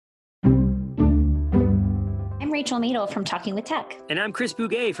I'm Rachel Madel from Talking with Tech. And I'm Chris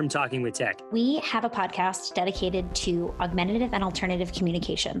Bouguet from Talking with Tech. We have a podcast dedicated to augmentative and alternative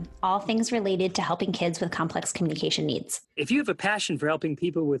communication, all things related to helping kids with complex communication needs. If you have a passion for helping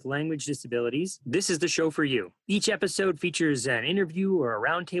people with language disabilities, this is the show for you. Each episode features an interview or a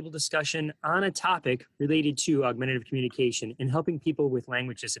roundtable discussion on a topic related to augmentative communication and helping people with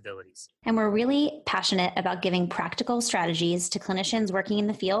language disabilities. And we're really passionate about giving practical strategies to clinicians working in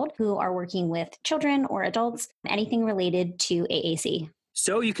the field who are working with children or adults, anything related to AAC.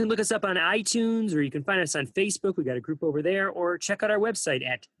 So you can look us up on iTunes, or you can find us on Facebook. We got a group over there, or check out our website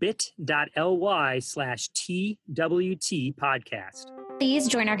at bit.ly/TWT podcast. Please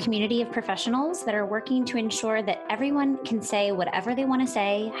join our community of professionals that are working to ensure that everyone can say whatever they want to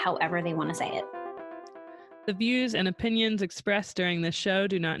say, however they want to say it. The views and opinions expressed during this show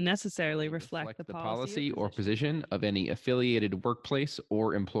do not necessarily reflect the policy or position of any affiliated workplace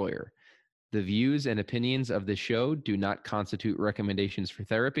or employer. The views and opinions of the show do not constitute recommendations for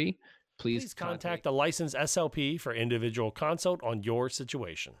therapy. Please contact a licensed SLP for individual consult on your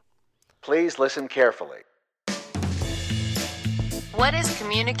situation. Please listen carefully. What is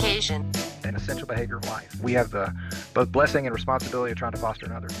communication? An essential behavior of life. We have the both blessing and responsibility of trying to foster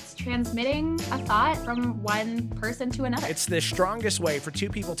another. It's transmitting a thought from one person to another. It's the strongest way for two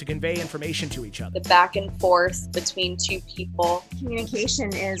people to convey information to each other. The back and forth between two people.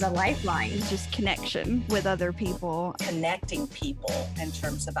 Communication is a lifeline. Just connection with other people. Connecting people in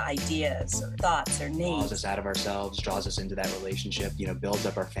terms of ideas or thoughts or needs. Draws us out of ourselves, draws us into that relationship, builds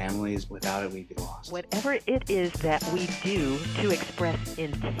up our families. Without it, we'd be lost. Whatever it is that we do to express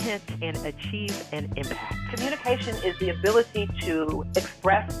intent and achieve an impact. Communication is the ability to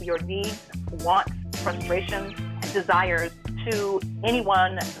express your needs, wants, frustrations, and desires to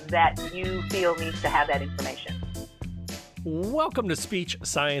anyone that you feel needs to have that information. Welcome to Speech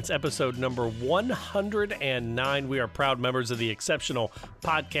Science episode number 109. We are proud members of the Exceptional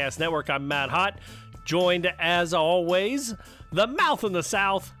Podcast Network. I'm Matt Hott, joined as always, the mouth in the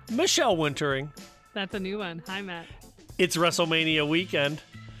South, Michelle Wintering. That's a new one. Hi, Matt. It's WrestleMania weekend.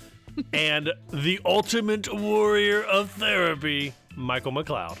 And the ultimate warrior of therapy, Michael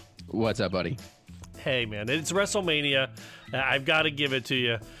McLeod. What's up, buddy? Hey, man, it's WrestleMania. I've got to give it to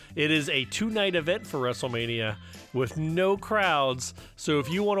you. It is a 2-night event for WrestleMania with no crowds. So if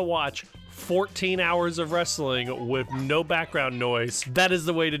you want to watch 14 hours of wrestling with no background noise, that is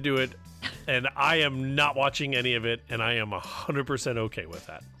the way to do it. And I am not watching any of it, and I am 100% okay with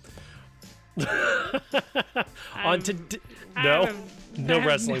that. No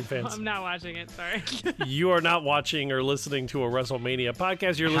wrestling fans. I'm not watching it. Sorry. You are not watching or listening to a WrestleMania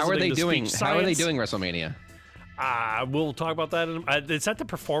podcast. You're listening to Speech Science. How are they doing WrestleMania? We'll talk about that. It's at the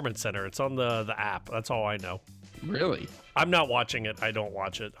Performance Center. It's on the app. That's all I know. Really? I'm not watching it. I don't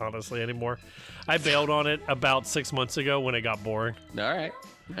watch it, honestly, anymore. I bailed on it about 6 months ago when it got boring. All right.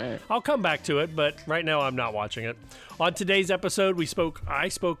 I'll come back to it, but right now I'm not watching it. On today's episode, I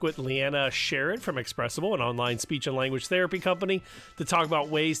spoke with Leanna Sherrod from Expressable, an online speech and language therapy company, to talk about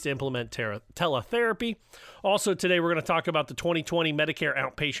ways to implement teletherapy. Also today, we're going to talk about the 2020 Medicare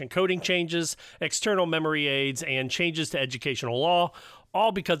outpatient coding changes, external memory aids, and changes to educational law,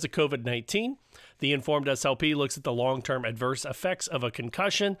 all because of COVID-19. The Informed SLP looks at the long-term adverse effects of a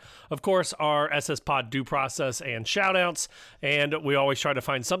concussion. Of course, our SS Pod due process and shout-outs. And we always try to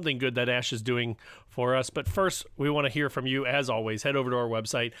find something good that Ash is doing for us. But first, we want to hear from you. As always, head over to our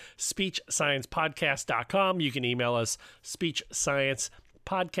website, speechsciencepodcast.com. You can email us,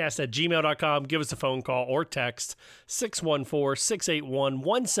 speechsciencepodcast@gmail.com. Give us a phone call or text,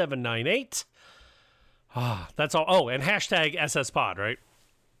 614-681-1798. That's all. Oh, and hashtag SS Pod, right?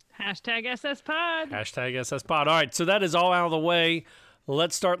 Hashtag SS Pod. Hashtag SS Pod. All right, so that is all out of the way.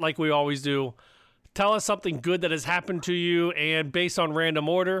 Let's start like we always do. Tell us something good that has happened to you, and based on random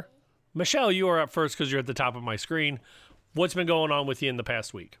order, Michelle, you are up first because you're at the top of my screen. What's been going on with you in the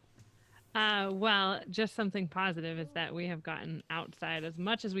past week? Well, just something positive is that we have gotten outside as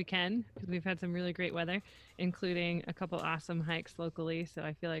much as we can because we've had some really great weather, including a couple awesome hikes locally. So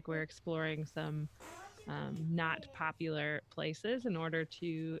I feel like we're exploring some not popular places in order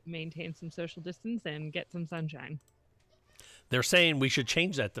to maintain some social distance and get some sunshine. They're saying we should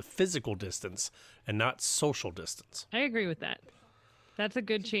change that to physical distance and not social distance. I agree with that. That's a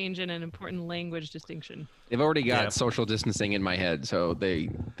good change and an important language distinction. They've already got social distancing in my head, so they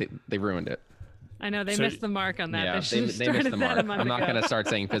ruined it. I know they missed the mark on that. Yeah, they missed the mark. I'm not going to start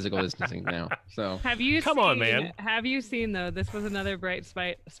saying physical distancing now. So Come on, man. Have you seen, though, this was another bright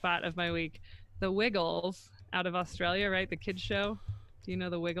spot of my week, the Wiggles out of Australia, right? The kids show. Do you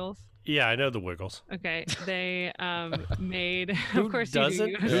know the Wiggles? Yeah, I know the Wiggles. Okay, they made. Who Of course, doesn't?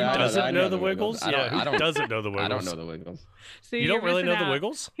 you do. Who doesn't know the Wiggles? Yeah, who doesn't know the Wiggles? I don't know the Wiggles. See, you don't really know the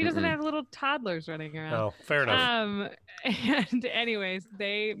Wiggles? He doesn't have little toddlers running around. Oh, fair enough. And anyways,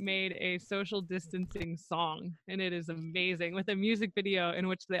 they made a social distancing song, and it is amazing with a music video in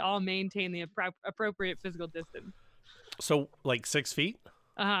which they all maintain the appropriate physical distance. So, like 6 feet?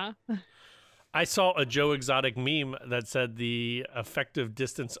 Uh-huh. I saw a Joe Exotic meme that said the effective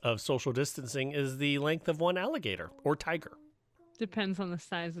distance of social distancing is the length of one alligator or tiger. Depends on the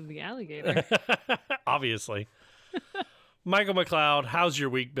size of the alligator. Obviously. Michael McLeod, how's your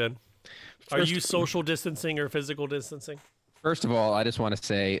week been? Are you social distancing or physical distancing? First of all, I just want to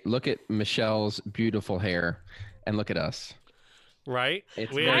say, look at Michelle's beautiful hair and look at us. Right?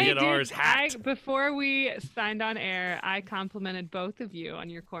 We gotta get ours hacked. Before we signed on air, I complimented both of you on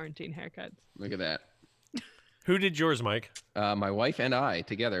your quarantine haircuts. Look at that. Who did yours, Mike? My wife and I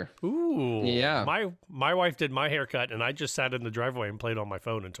together. Ooh. Yeah. My wife did my haircut, and I just sat in the driveway and played on my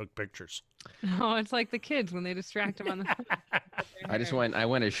phone and took pictures. Oh, it's like the kids when they distract them on the phone. I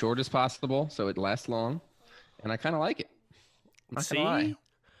went as short as possible so it lasts long, and I kind of like it. Not gonna lie.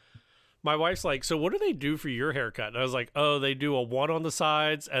 My wife's like, so what do they do for your haircut? And I was like, oh, they do a 1 on the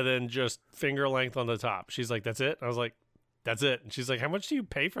sides and then just finger length on the top. She's like, that's it? I was like, that's it. And she's like, how much do you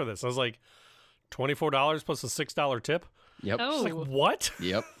pay for this? I was like, $24 plus a $6 tip. Yep. She's like, what?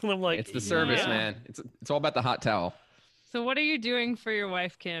 Yep. And I'm like, it's the service, man. It's all about the hot towel. So what are you doing for your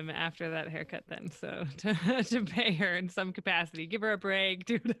wife, Kim, after that haircut then? So to pay her in some capacity, give her a break,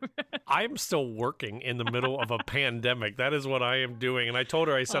 dude. I'm still working in the middle of a pandemic. That is what I am doing. And I told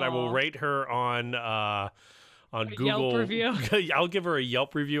her, I said, I will rate her on Google. Yelp review. I'll give her a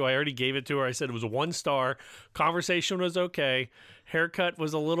Yelp review. I already gave it to her. I said it was a 1 star. Conversation was okay. Haircut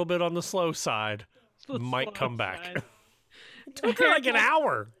was a little bit on the slow side. Might come back. It took her like an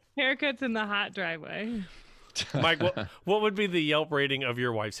hour. Haircuts in the hot driveway. Mike, what would be the Yelp rating of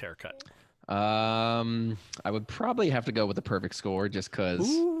your wife's haircut? I would probably have to go with the perfect score just because.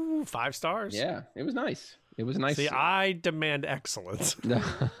 Ooh, 5 stars. Yeah, it was nice. It was nice. See, I demand excellence.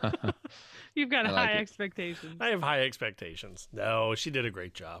 You've got high expectations. I have high expectations. No, she did a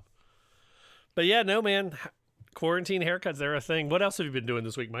great job. But yeah, no, man. Quarantine haircuts, they're a thing. What else have you been doing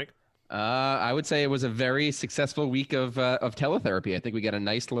this week, Mike? I would say it was a very successful week of teletherapy. I think we got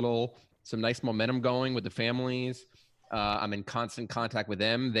some nice momentum going with the families. I'm in constant contact with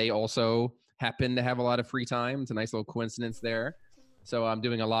them. They also happen to have a lot of free time. It's a nice little coincidence there. So I'm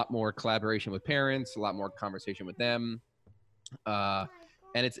doing a lot more collaboration with parents, a lot more conversation with them. And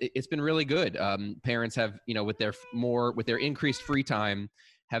it's been really good. Parents have, with their increased free time,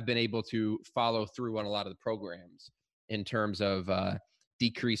 have been able to follow through on a lot of the programs in terms of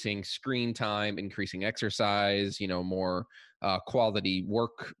decreasing screen time, increasing exercise, quality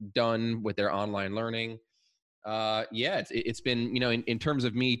work done with their online learning. It's been, in terms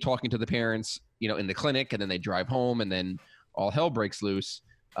of me talking to the parents, in the clinic, and then they drive home and then all hell breaks loose.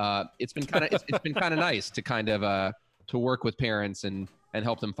 It's been kind of nice to kind of to work with parents and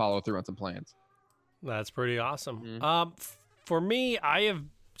help them follow through on some plans. That's pretty awesome. Mm-hmm. For me, I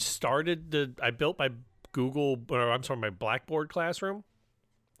built my my Blackboard classroom,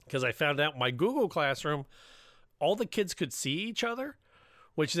 because I found out my Google Classroom, all the kids could see each other,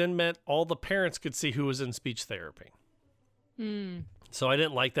 which then meant all the parents could see who was in speech therapy. So I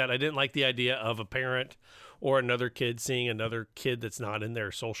didn't like that. I didn't like the idea of a parent or another kid seeing another kid that's not in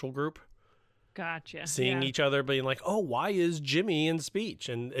their social group. Gotcha. Seeing each other, being like, oh, why is Jimmy in speech?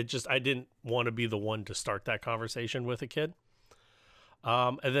 And I didn't want to be the one to start that conversation with a kid.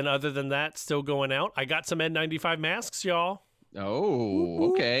 And then other than that, still going out. I got some N95 masks, y'all.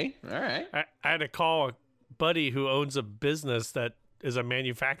 Oh, okay. All right. I had to call a buddy who owns a business that is a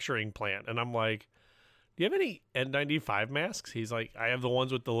manufacturing plant. And I'm like, do you have any N95 masks? He's like, I have the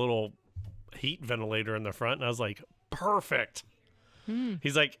ones with the little heat ventilator in the front. And I was like, perfect.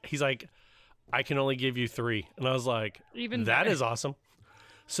 He's like, I can only give you 3. And I was like, that is awesome.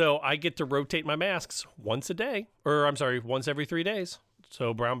 So I get to rotate my masks once every 3 days.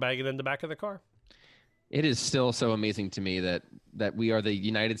 So brown bag it in the back of the car. It is still so amazing to me that we are the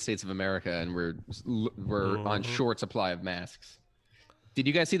United States of America and we're on short supply of masks. Did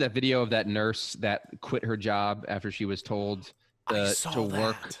you guys see that video of that nurse that quit her job after she was told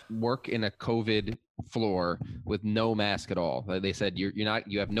to work in a COVID floor with no mask at all? They said you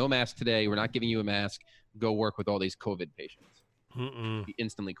have no mask today. We're not giving you a mask. Go work with all these COVID patients. She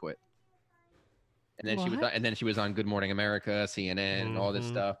instantly quit. And then she was on Good Morning America, CNN, and all this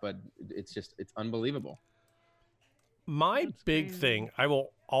stuff. But it's unbelievable. My big thing, I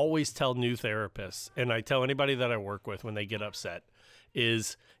will always tell new therapists, and I tell anybody that I work with when they get upset,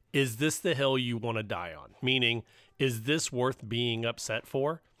 is is this the hill you want to die on? Meaning, is this worth being upset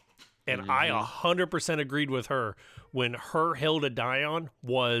for? And I 100% agreed with her when her hill to die on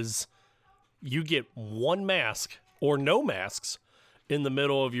was you get one mask or no masks in the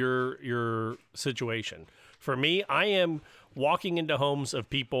middle of your situation. For me, I am walking into homes of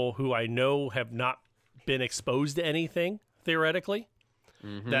people who I know have not been exposed to anything, theoretically,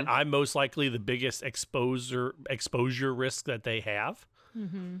 that I'm most likely the biggest exposure risk that they have.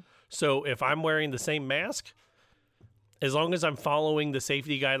 So if I'm wearing the same mask, as long as I'm following the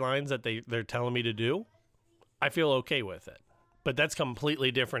safety guidelines that they're telling me to do, I feel okay with it. But that's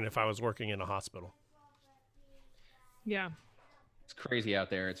completely different if I was working in a hospital. Yeah. It's crazy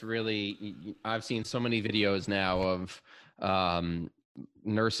out there. It's really, I've seen so many videos now of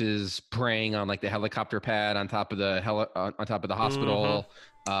nurses praying on like the helicopter pad on top of the hospital,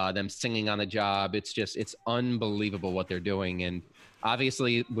 them singing on the job. It's unbelievable what they're doing. And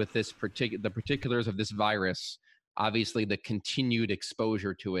obviously with this the particulars of this virus, obviously the continued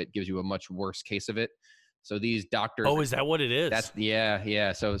exposure to it gives you a much worse case of it. So these doctors. Oh, is that what it is?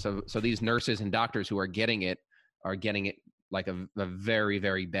 Yeah. So these nurses and doctors who are getting it like a very,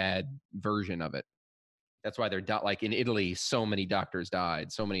 very bad version of it. That's why they're like in Italy, so many doctors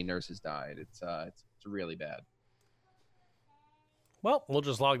died, so many nurses died. It's really bad. Well, we'll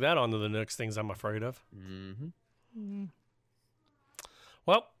just log that onto the next things I'm afraid of.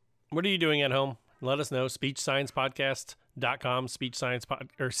 Well, what are you doing at home? Let us know. SpeechSciencePodcast.com,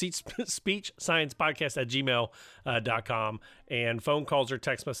 SpeechSciencePodcast@gmail.com, and phone calls or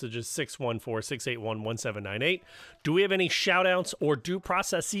text messages 614-681-1798. Do we have any shout outs or due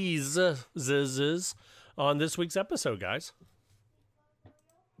processes on this week's episode, guys?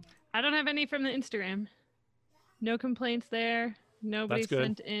 I don't have any from the Instagram. No complaints there. Nobody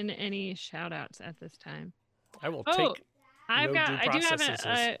sent in any shout outs at this time. I will take. I've got a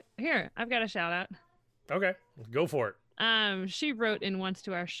shout out. Okay, go for it. She wrote in once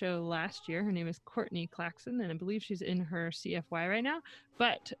to our show last year. Her name is Courtney Claxon, and I believe she's in her CFY right now.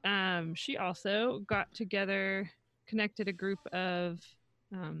 But she also connected a group of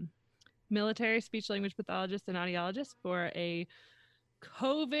military speech language pathologists and audiologists for a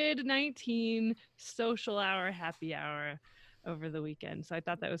COVID-19 social hour happy hour over the weekend. So I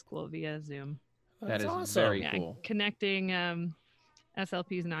thought that was cool via Zoom. That's awesome. Very cool. Connecting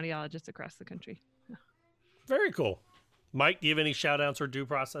SLPs and audiologists across the country. Very cool. Mike, do you have any shout outs or due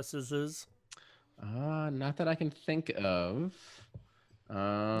processes? Not that I can think of.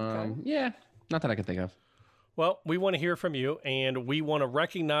 Okay. Yeah, not that I can think of. Well, we want to hear from you, and we want to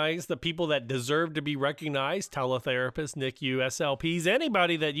recognize the people that deserve to be recognized, teletherapists, NICU, SLPs,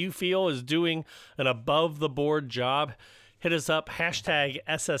 anybody that you feel is doing an above-the-board job. Hit us up,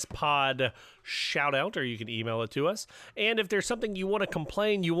 #SSPod shout out, or you can email it to us. And if there's something you want to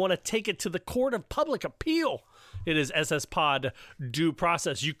complain, you want to take it to the court of public appeal, it is SSPod due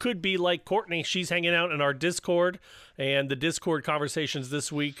process. You could be like Courtney. She's hanging out in our Discord, and the Discord conversations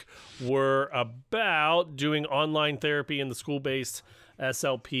this week were about doing online therapy in the school-based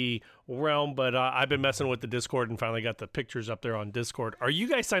SLP realm. But I've been messing with the Discord and finally got the pictures up there on Discord. Are you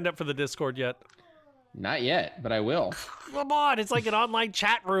guys signed up for the Discord yet? Not yet, but I will. Come on, it's like an online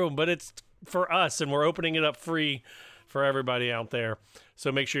chat room, but it's for us, and we're opening it up free for everybody out there.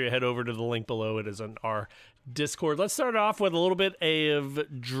 So make sure you head over to the link below. It is on our Discord. Let's start off with a little bit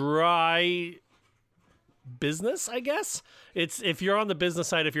of dry business, I guess. It's if you're on the business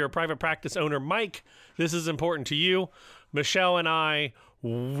side, if you're a private practice owner, Mike, this is important to you. Michelle and I,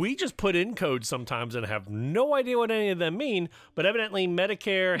 we just put in codes sometimes and have no idea what any of them mean, but evidently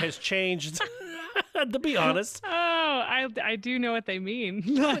Medicare has changed. To be honest. Oh, I do know what they mean.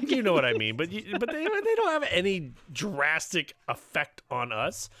 You know what I mean, but they don't have any drastic effect on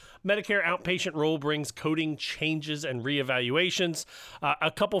us. Medicare outpatient rule brings coding changes and reevaluations.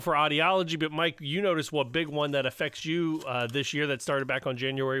 A couple for audiology, but Mike, you noticed what big one that affects you this year that started back on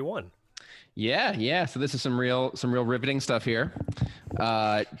January 1. Yeah. So this is some real riveting stuff here.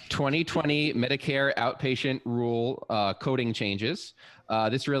 2020 Medicare outpatient rule coding changes.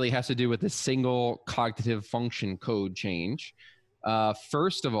 This really has to do with the single cognitive function code change.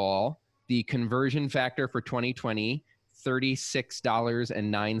 First of all, the conversion factor for 2020,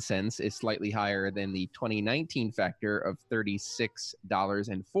 $36.09, is slightly higher than the 2019 factor of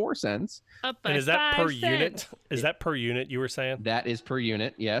 $36.04. And is that per unit? Is that per unit you were saying? That is per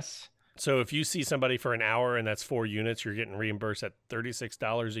unit, yes. So if you see somebody for an hour and that's 4 units, you're getting reimbursed at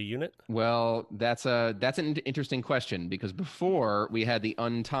 $36 a unit? Well, that's an interesting question, because before we had the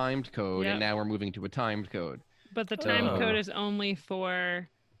untimed code, and now we're moving to a timed code. But the timed code is only for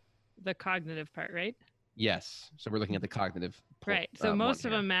the cognitive part, right? Yes. So we're looking at the cognitive. Right. So most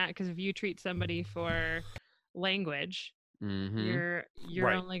of them, Matt, because if you treat somebody for language, you're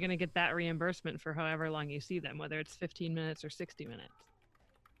Right. only going to get that reimbursement for however long you see them, whether it's 15 minutes or 60 minutes.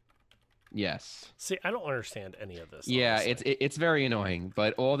 Yes. See, I don't understand any of this. Yeah, honestly. it's very annoying,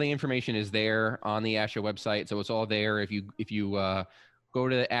 but all the information is there on the ASHA website, so it's all there. If you go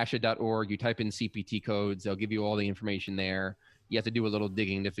to ASHA.org, you type in CPT codes, they'll give you all the information there. You have to do a little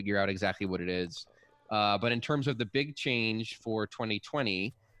digging to figure out exactly what it is. But in terms of the big change for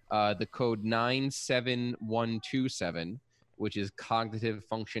 2020, the code 97127, which is cognitive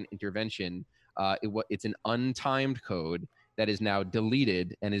function intervention, it's an untimed code that is now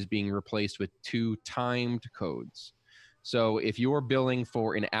deleted and is being replaced with 2 timed codes. So if you're billing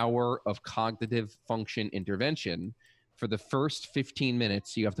for an hour of cognitive function intervention, for the first 15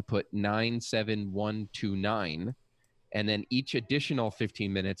 minutes, you have to put 97129, and then each additional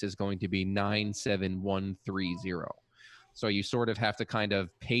 15 minutes is going to be 97130. So you sort of have to kind of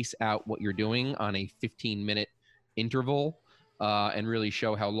pace out what you're doing on a 15-minute interval and really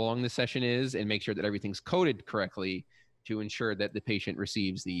show how long the session is and make sure that everything's coded correctly to ensure that the patient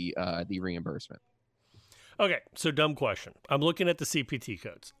receives the reimbursement. Okay, so dumb question. I'm looking at the CPT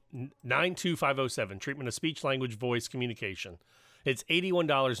codes. 92507, treatment of speech, language, voice, communication. It's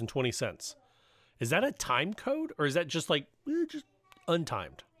 $81.20. Is that a time code, or is that just like just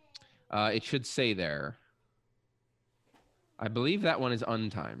untimed? It should say there. I believe that one is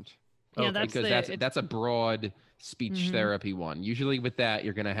untimed. Yeah, because that's a broad speech therapy one. Usually with that,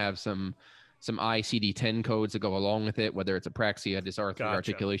 you're going to have some ICD-10 codes that go along with it, whether it's apraxia, dysarthria,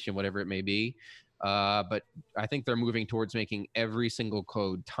 articulation, whatever it may be. But I think they're moving towards making every single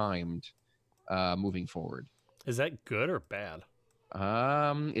code timed moving forward. Is that good or bad?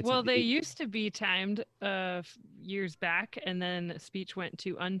 They used to be timed years back, and then speech went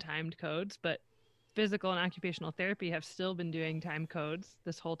to untimed codes, but physical and occupational therapy have still been doing time codes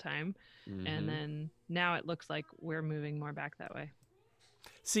this whole time. And then now it looks like we're moving more back that way.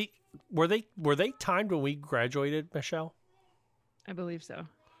 See, were they timed when we graduated, Michelle? I believe so.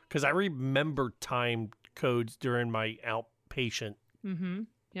 Because I remember timed codes during my outpatient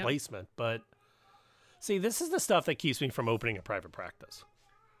placement. But see, this is the stuff that keeps me from opening a private practice.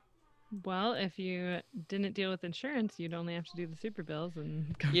 Well, if you didn't deal with insurance, you'd only have to do the super bills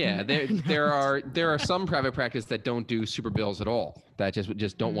and go there are some private practice that don't do super bills at all. That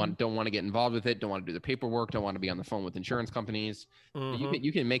just don't want to get involved with it, don't want to do the paperwork, don't want to be on the phone with insurance companies.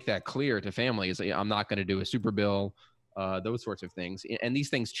 You can make that clear to families. I'm not going to do a super bill, those sorts of things. And these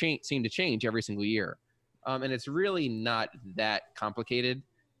things seem to change every single year. And it's really not that complicated.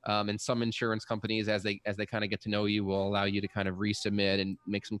 And some insurance companies, as they kind of get to know you, will allow you to kind of resubmit and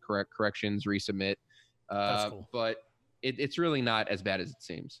make some corrections, resubmit. That's cool. But it's really not as bad as it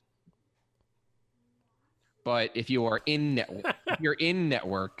seems. But if you are in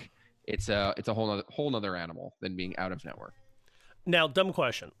network, it's a whole nother animal than being out of network. Now, dumb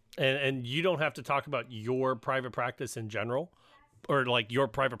question, and you don't have to talk about your private practice in general, or like your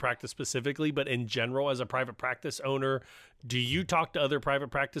private practice specifically, but in general, as a private practice owner, do you talk to other private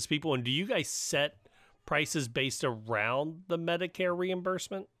practice people, and do you guys set prices based around the Medicare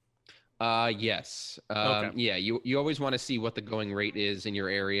reimbursement? Yes. Okay. Yeah, you always want to see what the going rate is in your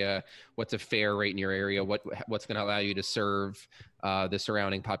area, what's a fair rate in your area, what's going to allow you to serve the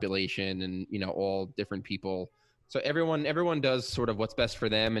surrounding population and, all different people. So everyone does sort of what's best for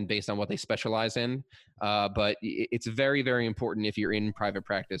them and based on what they specialize in. But it's very, very important if you're in private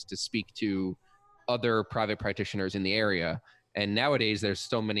practice to speak to other private practitioners in the area. And nowadays there's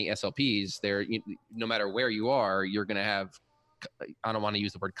so many SLPs there, no matter where you are, you're going to have, I don't want to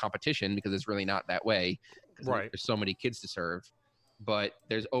use the word competition because it's really not that way. Right. There's so many kids to serve, but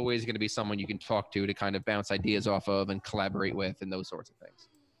there's always going to be someone you can talk to kind of bounce ideas off of and collaborate with and those sorts of things.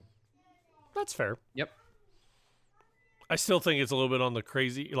 That's fair. Yep. I still think it's a little bit on the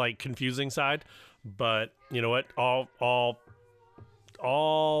crazy, like confusing side, but you know what? All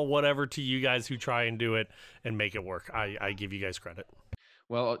whatever to you guys who try and do it and make it work. I give you guys credit.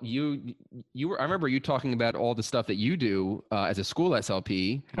 Well, I remember you talking about all the stuff that you do as a school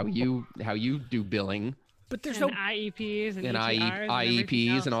SLP, how you do billing. But there's and no IEPs and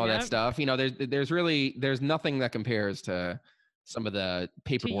IEPs and all that stuff. There's nothing that compares to some of the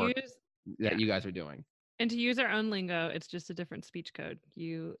paperwork that you guys are doing. And to use our own lingo, it's just a different speech code.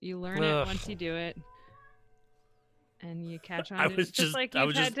 You learn it once you do it, and you catch on. He's like,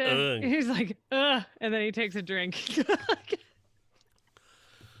 ugh, and then he takes a drink.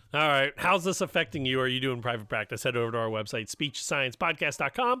 All right. How's this affecting you? Are you doing private practice? Head over to our website,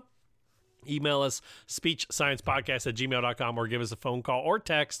 speechsciencepodcast.com, Email us speechsciencepodcast@gmail.com or give us a phone call or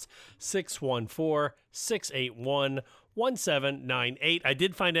text 614-681-1798. I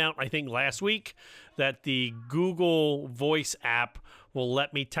did find out, I think last week, that the Google Voice app will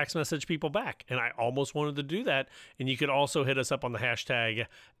let me text message people back. And I almost wanted to do that. And you could also hit us up on the hashtag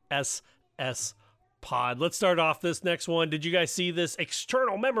SSPod. Let's start off this next one. Did you guys see this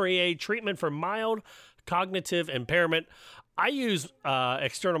external memory aid treatment for mild cognitive impairment? I use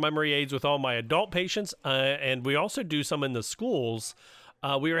external memory aids with all my adult patients, and we also do some in the schools.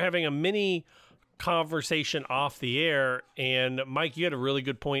 We were having a mini conversation off the air, and Mike, you had a really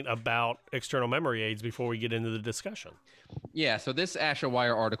good point about external memory aids before we get into the discussion. Yeah, so this Asha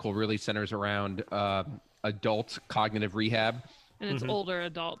Wire article really centers around adult cognitive rehab. And it's older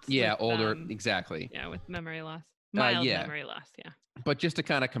adults. Yeah, with, older, exactly. Yeah, with memory loss. Mild yeah. memory loss, yeah. But just to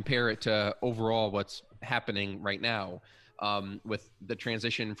kind of compare it to overall what's happening right now, with the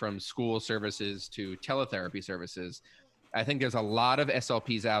transition from school services to teletherapy services, I think there's a lot of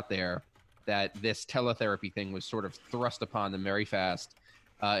SLPs out there that this teletherapy thing was sort of thrust upon them very fast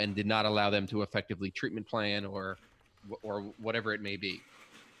and did not allow them to effectively treatment plan or whatever it may be.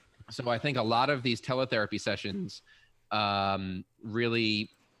 So I think a lot of these teletherapy sessions really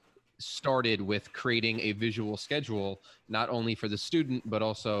started with creating a visual schedule, not only for the student, but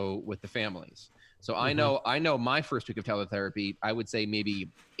also with the families. So I know my first week of teletherapy, I would say maybe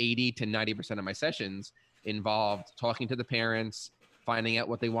 80 to 90% of my sessions involved talking to the parents, finding out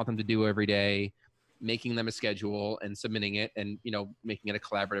what they want them to do every day, making them a schedule and submitting it, and making it a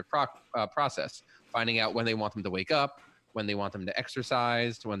collaborative process, finding out when they want them to wake up, when they want them to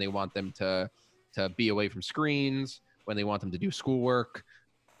exercise, when they want them to be away from screens, when they want them to do schoolwork,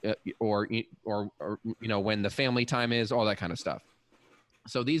 or when the family time is, all that kind of stuff.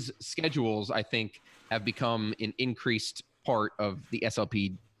 So these schedules, I think, have become an increased part of the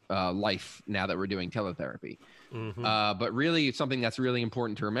SLP life now that we're doing teletherapy. But really, something that's really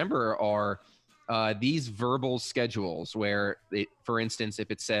important to remember are these verbal schedules where, for instance,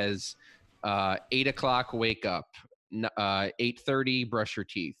 if it says 8 o'clock, wake up, 8:30, brush your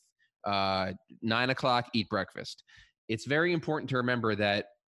teeth, 9 o'clock, eat breakfast. It's very important to remember that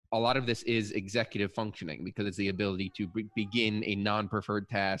a lot of this is executive functioning, because it's the ability to begin a non-preferred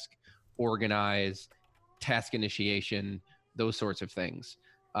task, organize, task initiation, those sorts of things.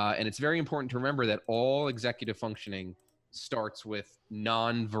 And it's very important to remember that all executive functioning starts with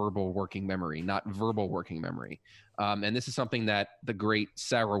non-verbal working memory, not verbal working memory. And this is something that the great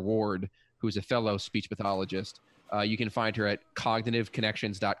Sarah Ward, who's a fellow speech pathologist, you can find her at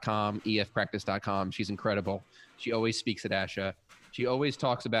cognitiveconnections.com, efpractice.com. She's incredible. She always speaks at ASHA. She always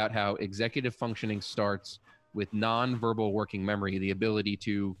talks about how executive functioning starts with nonverbal working memory, the ability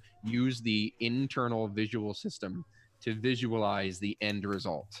to use the internal visual system to visualize the end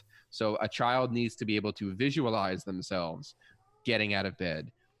result. So a child needs to be able to visualize themselves getting out of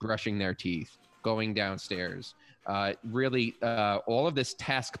bed, brushing their teeth, going downstairs. Really, all of this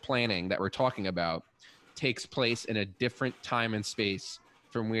task planning that we're talking about takes place in a different time and space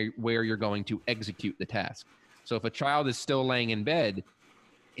from where you're going to execute the task. So if a child is still laying in bed,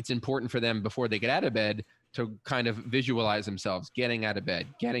 it's important for them before they get out of bed to kind of visualize themselves getting out of bed,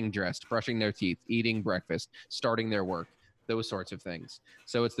 getting dressed, brushing their teeth, eating breakfast, starting their work, those sorts of things.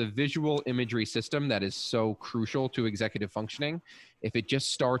 So it's the visual imagery system that is so crucial to executive functioning. If it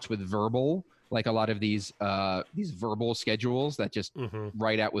just starts with verbal, like a lot of these verbal schedules that just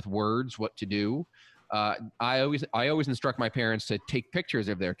write out with words what to do, I always instruct my parents to take pictures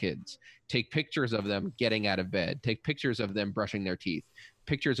of their kids, take pictures of them getting out of bed, take pictures of them brushing their teeth,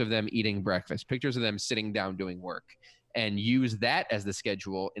 pictures of them eating breakfast, pictures of them sitting down doing work, and use that as the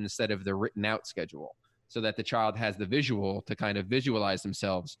schedule instead of the written out schedule, so that the child has the visual to kind of visualize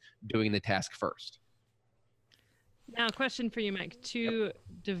themselves doing the task first. Now, a question for you, Mike. To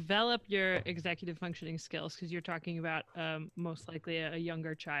develop your executive functioning skills, because you're talking about most likely a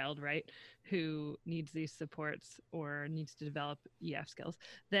younger child, right, who needs these supports or needs to develop EF skills,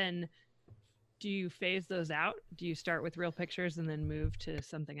 then do you phase those out? Do you start with real pictures and then move to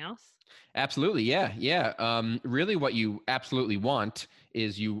something else? Absolutely. Yeah. Really what you absolutely want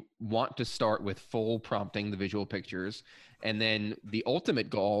is you want to start with full prompting, the visual pictures. And then the ultimate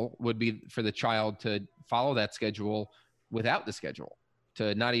goal would be for the child to follow that schedule without the schedule,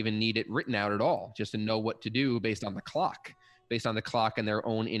 to not even need it written out at all, just to know what to do based on the clock and their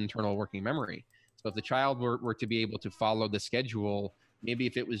own internal working memory. So if the child were to be able to follow the schedule, maybe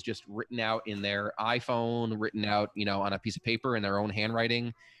if it was just written out in their iPhone, written out, on a piece of paper in their own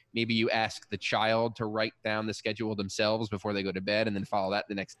handwriting, maybe you ask the child to write down the schedule themselves before they go to bed and then follow that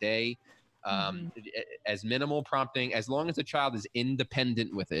the next day. As minimal prompting, as long as the child is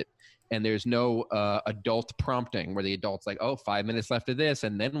independent with it, and there's no adult prompting where the adult's like, oh, 5 minutes left of this,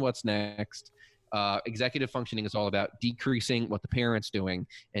 and then what's next? Executive functioning is all about decreasing what the parent's doing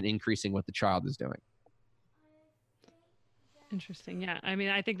and increasing what the child is doing. Interesting. Yeah. I mean,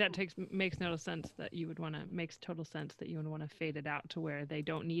 I think that makes total sense that you would want to fade it out to where they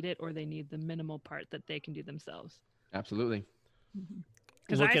don't need it, or they need the minimal part that they can do themselves. Absolutely.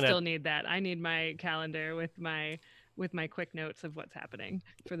 Because I still need that. I need my calendar with my quick notes of what's happening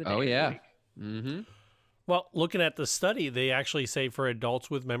for the day. Oh yeah. Mm-hmm. Well, looking at the study, they actually say for adults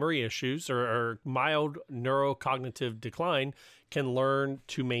with memory issues or mild neurocognitive decline can learn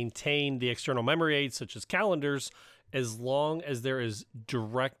to maintain the external memory aids such as calendars as long as there is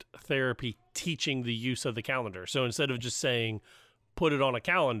direct therapy teaching the use of the calendar. So instead of just saying, put it on a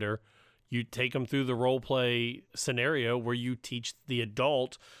calendar, you take them through the role play scenario where you teach the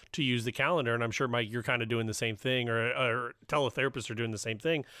adult to use the calendar. And I'm sure, Mike, you're kind of doing the same thing, or teletherapists are doing the same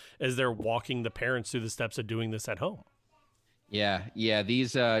thing as they're walking the parents through the steps of doing this at home. Yeah.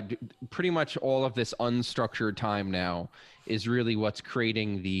 These pretty much all of this unstructured time now is really what's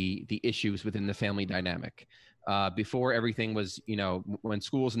creating the issues within the family dynamic. Before, everything was, when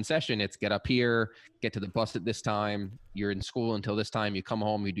school's in session, it's get up here, get to the bus at this time, you're in school until this time, you come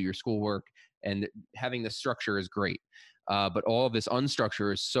home, you do your schoolwork, and having the structure is great. But all of this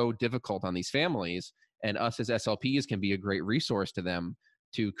unstructure is so difficult on these families, and us as SLPs can be a great resource to them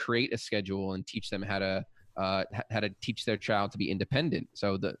to create a schedule and teach them how to teach their child to be independent.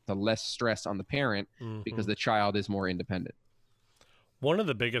 So the less stress on the parent, because the child is more independent. One of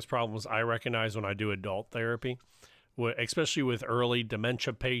the biggest problems I recognize when I do adult therapy, especially with early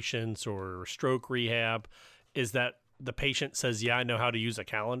dementia patients or stroke rehab, is that the patient says, yeah, I know how to use a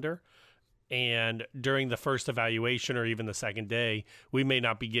calendar. And during the first evaluation or even the second day, we may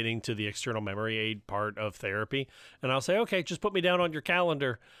not be getting to the external memory aid part of therapy. And I'll say, okay, just put me down on your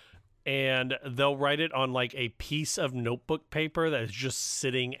calendar. And they'll write it on like a piece of notebook paper that is just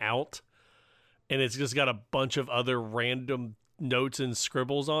sitting out. And it's just got a bunch of other random notes and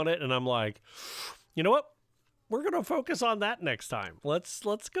scribbles on it, and I'm like, you know what? We're gonna focus on that next time. Let's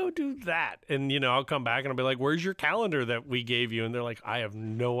go do that. And I'll come back and I'll be like, where's your calendar that we gave you? And they're like, I have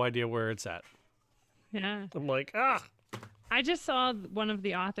no idea where it's at. Yeah. I'm like, I just saw one of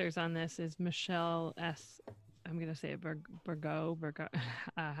the authors on this is Michelle S. I'm going to say it Burgo,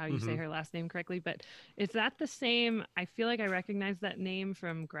 how you say her last name correctly, but is that the same? I feel like I recognize that name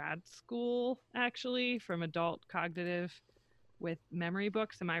from grad school, actually, from adult cognitive with memory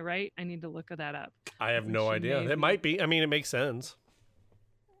books. Am I right? I need to look that up. I have no idea. It might be. I mean, it makes sense.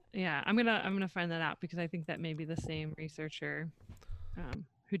 Yeah, I'm gonna find that out, because I think that may be the same researcher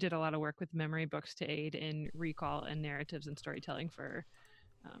who did a lot of work with memory books to aid in recall and narratives and storytelling for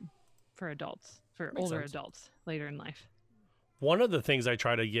adults, for older adults later in life. One of the things I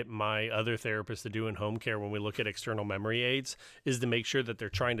try to get my other therapists to do in home care when we look at external memory aids is to make sure that they're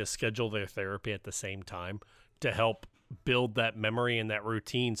trying to schedule their therapy at the same time to help build that memory and that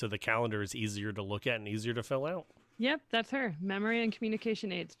routine so the calendar is easier to look at and easier to fill out. Yep, that's her. Memory and communication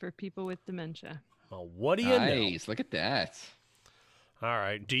aids for people with dementia. Well, what do you know? Nice. Look at that. All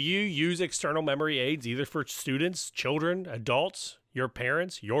right. Do you use external memory aids either for students, children, adults, your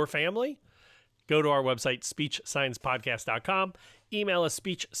parents, your family? Go to our website, speechsciencepodcast.com. Email us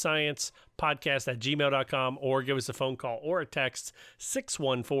speechsciencepodcast@gmail.com, or give us a phone call or a text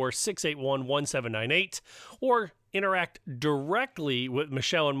 614-681-1798, or interact directly with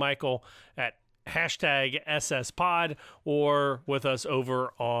Michelle and Michael at #SSPod or with us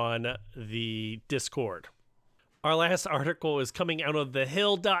over on the Discord. Our last article is coming out of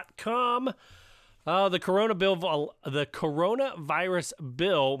thehill.com. The coronavirus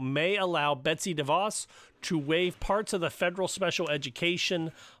bill may allow Betsy DeVos to waive parts of the federal special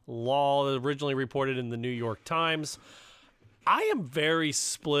education law, originally reported in the New York Times. I am very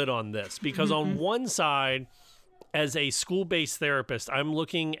split on this because on one side, as a school-based therapist, I'm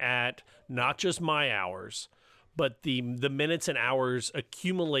looking at not just my hours, but the minutes and hours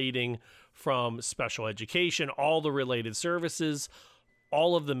accumulating from special education, all the related services,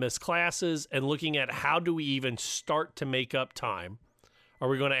 all of the missed classes, and looking at how do we even start to make up time. Are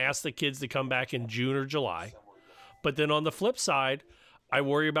we going to ask the kids to come back in June or July? But then on the flip side, I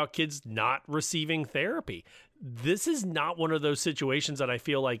worry about kids not receiving therapy. This is not one of those situations that I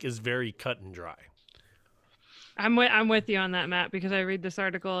feel like is very cut and dry. I'm with you on that, Matt, because I read this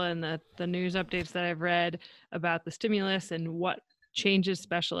article and the news updates that I've read about the stimulus and what changes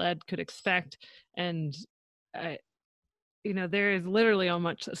special ed could expect. And, there is literally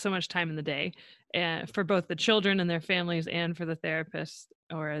so much time in the day for both the children and their families and for the therapists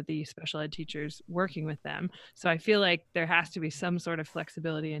or the special ed teachers working with them. So I feel like there has to be some sort of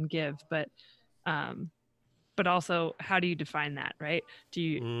flexibility and give, but also how do you define that, right?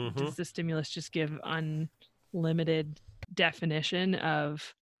 Does the stimulus just give unlimited definition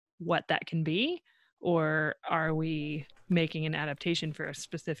of what that can be? Or are we making an adaptation for a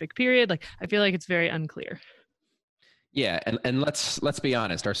specific period? Like, I feel like it's very unclear. Yeah, and let's be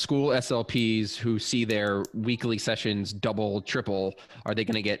honest. Our school SLPs who see their weekly sessions double, triple, are they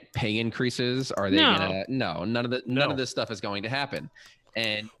going to get pay increases? Are they going to? No, none of this stuff is going to happen.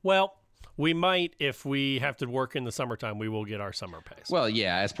 And well, we might, if we have to work in the summertime, we will get our summer pays. Well,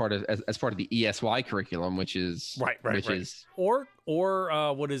 yeah, as part of the ESY curriculum, which is right.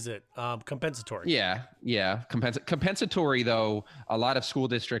 Or what is it? Compensatory. Yeah. Compensatory, though, a lot of school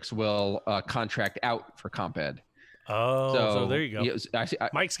districts will contract out for comp ed. Oh, so there you go.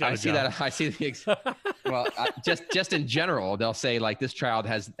 Mike's got a job. I see the well, just in general, they'll say like this child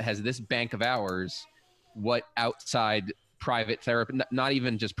has this bank of hours. What outside private therapy, not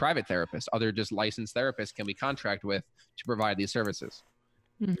even just private therapists, other just licensed therapists can we contract with to provide these services?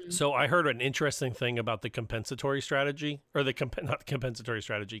 Mm-hmm. So I heard an interesting thing about the compensatory strategy, or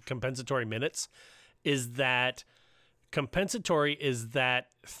compensatory minutes, is that compensatory is that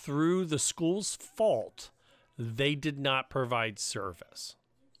through the school's fault, they did not provide service.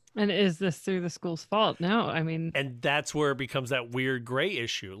 And is this through the school's fault? No, I mean... And that's where it becomes that weird gray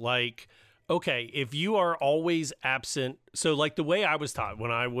issue. Like, okay, if you are always absent... So like the way I was taught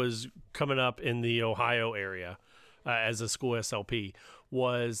when I was coming up in the Ohio area as a school SLP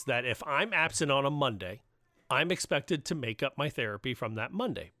was that if I'm absent on a Monday, I'm expected to make up my therapy from that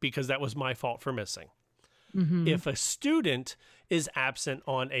Monday because that was my fault for missing. Mm-hmm. If a student is absent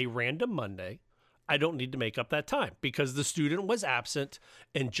on a random Monday, I don't need to make up that time because the student was absent,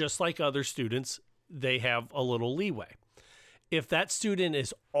 and just like other students, they have a little leeway. If that student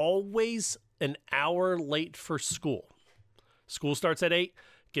is always an hour late for school starts at 8,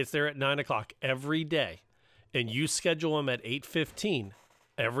 gets there at 9 o'clock every day, and you schedule him at 8:15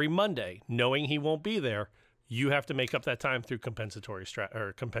 every Monday, knowing he won't be there, you have to make up that time through compensatory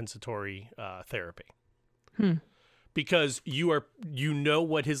therapy. Because you know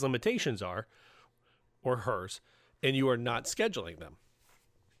what his limitations are, or hers, and you are not scheduling them.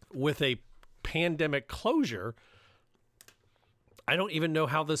 With a pandemic closure, I don't even know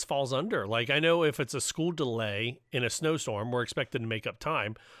how this falls under. Like, I know if it's a school delay in a snowstorm, we're expected to make up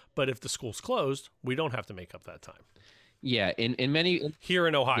time, but if the school's closed, we don't have to make up that time. Yeah, in many... Here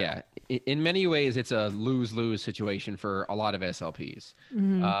in Ohio. Yeah, in many ways, it's a lose-lose situation for a lot of SLPs.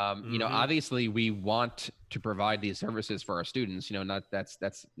 Mm-hmm. You know, obviously, we want to provide these services for our students. You know, that's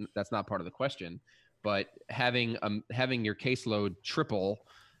not part of the question. But having your caseload triple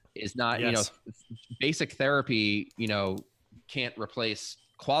is not, yes. You know, basic therapy, you know, can't replace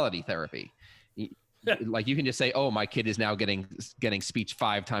quality therapy. Like you can just say, oh, my kid is now getting speech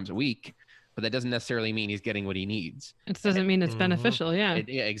 5 times a week, but that doesn't necessarily mean he's getting what he needs. It doesn't mean it's beneficial. Yeah.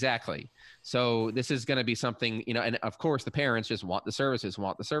 Yeah, exactly. So this is going to be something, you know, and of course the parents just want the services,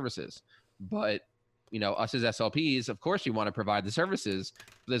 but you know, us as SLPs, of course, you want to provide the services,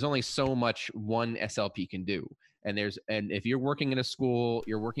 but there's only so much one SLP can do. And if you're working in a school,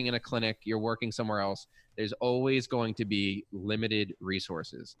 you're working in a clinic, you're working somewhere else, there's always going to be limited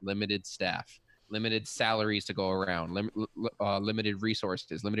resources, limited staff, limited salaries to go around, limited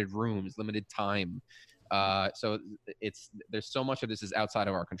resources, limited rooms, limited time. So there's so much of this is outside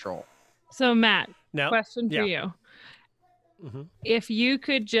of our control. So Matt, question for you. Mm-hmm. If you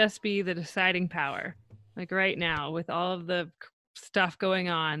could just be the deciding power, like right now with all of the stuff going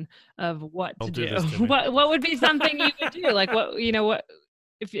on of what to do, what would be something you would do? Like what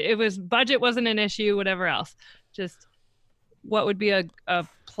if it was budget wasn't an issue, whatever else, just what would be a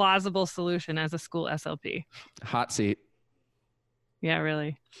plausible solution as a school SLP? Hot seat. Yeah,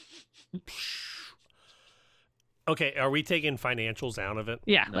 really. Okay, are we taking financials out of it?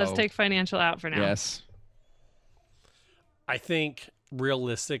 Yeah, No. Let's take financial out for now. Yes. I think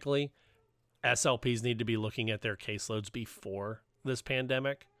realistically, SLPs need to be looking at their caseloads before this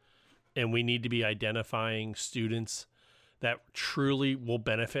pandemic, and we need to be identifying students that truly will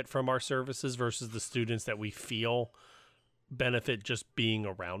benefit from our services versus the students that we feel benefit just being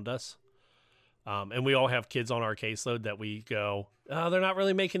around us. And we all have kids on our caseload that we go, oh, they're not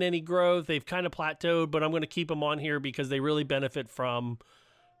really making any growth. They've kind of plateaued, but I'm going to keep them on here because they really benefit from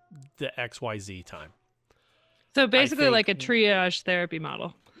the XYZ time. So basically like a triage therapy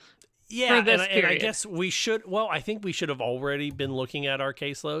model. Yeah, for this and I guess we should, I think we should have already been looking at our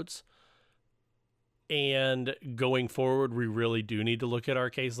caseloads. And going forward, we really do need to look at our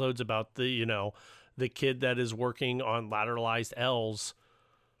caseloads about the kid that is working on lateralized L's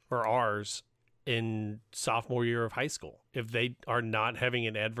or ours in sophomore year of high school. If they are not having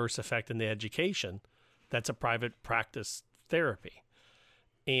an adverse effect in the education, that's a private practice therapy.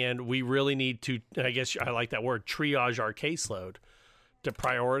 And we really need to, I guess I like that word, triage our caseload to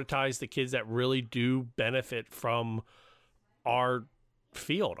prioritize the kids that really do benefit from our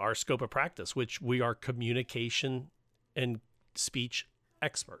field, our scope of practice, which we are communication and speech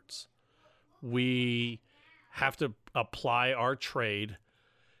experts. We have to apply our trade.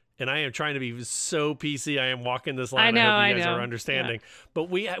 And I am trying to be so PC. I am walking this line. I hope you guys are understanding. Yeah. But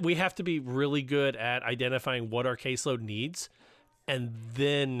we have to be really good at identifying what our caseload needs and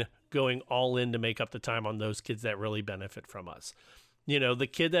then going all in to make up the time on those kids that really benefit from us. You know, the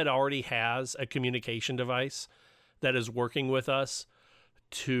kid that already has a communication device that is working with us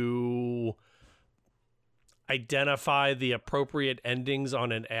to identify the appropriate endings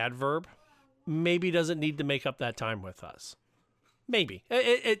on an adverb maybe doesn't need to make up that time with us. Maybe.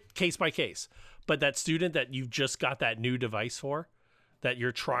 It case by case. But that student that you've just got that new device for, that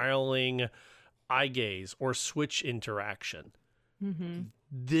you're trialing eye gaze or switch interaction,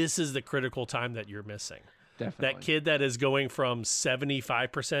 this is the critical time that you're missing. Definitely. That kid that is going from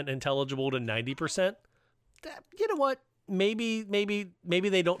 75% intelligible to 90%, you know what? Maybe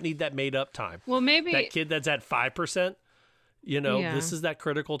they don't need that made up time. Well, maybe that kid that's at 5%, this is that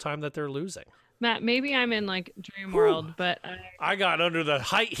critical time that they're losing. Matt, maybe I'm in like dream world, but I got under the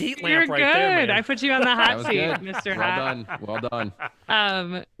heat lamp you're right good. there, man. I put you on the hot seat, good. Mr. Well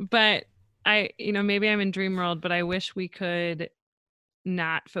done. But maybe I'm in dream world, but I wish we could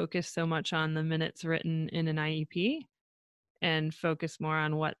not focus so much on the minutes written in an IEP and focus more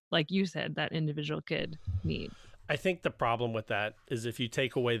on what, like you said, that individual kid needs. I think the problem with that is if you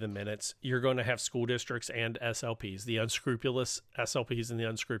take away the minutes, you're going to have school districts and SLPs, the unscrupulous SLPs and the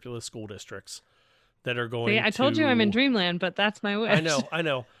unscrupulous school districts that are going I told you I'm in dreamland, but that's my wish. I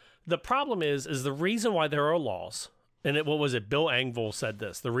know. The problem is the reason why there are laws, and what was it? Bill Engvall said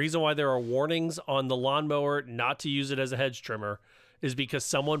this. The reason why there are warnings on the lawnmower not to use it as a hedge trimmer is because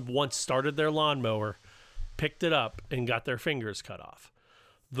someone once started their lawnmower, picked it up, and got their fingers cut off.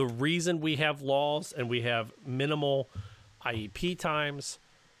 The reason we have laws and we have minimal IEP times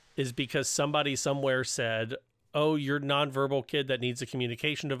is because somebody somewhere said, oh, your nonverbal kid that needs a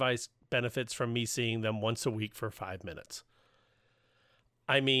communication device benefits from me seeing them once a week for 5 minutes.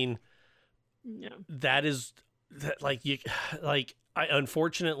 I mean,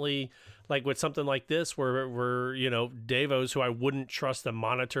 unfortunately, like with something like this where Davos, who I wouldn't trust to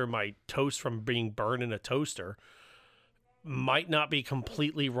monitor my toast from being burned in a toaster, might not be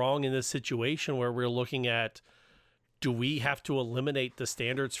completely wrong in this situation where we're looking at, do we have to eliminate the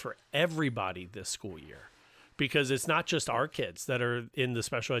standards for everybody this school year? Because it's not just our kids that are in the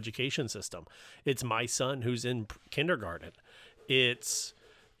special education system. It's my son who's in kindergarten. It's,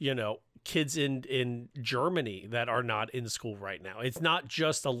 kids in Germany that are not in school right now. It's not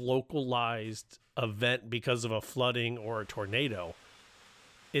just a localized event because of a flooding or a tornado.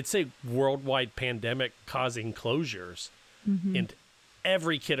 It's a worldwide pandemic causing closures. And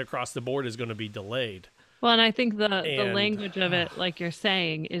every kid across the board is going to be delayed. Well, and I think the language of it, like you're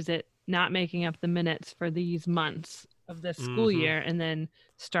saying, is it not making up the minutes for these months of the school year and then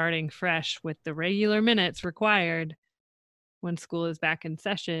starting fresh with the regular minutes required when school is back in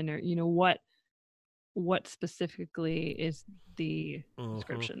session, or what specifically is the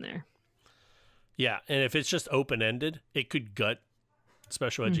description there? Yeah, and if it's just open-ended, it could gut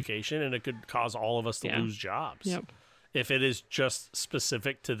special education and it could cause all of us to lose jobs. Yep. If it is just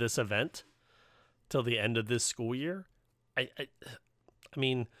specific to this event till the end of this school year, I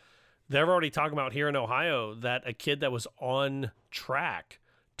mean, they're already talking about here in Ohio that a kid that was on track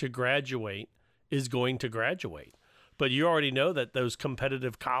to graduate is going to graduate. But you already know that those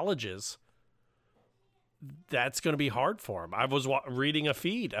competitive colleges, that's going to be hard for them. I was reading a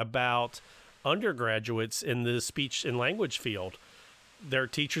feed about undergraduates in the speech and language field. Their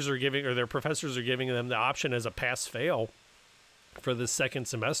teachers are giving, or their professors are giving them the option as a pass-fail for the second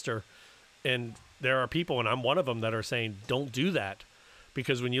semester. And there are people, and I'm one of them, that are saying, don't do that.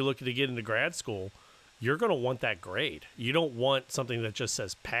 Because when you look to get into grad school, you're going to want that grade. You don't want something that just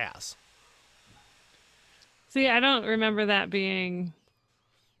says pass. See, I don't remember that being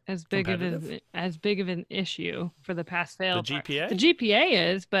as big of an issue for the pass-fail. The GPA? The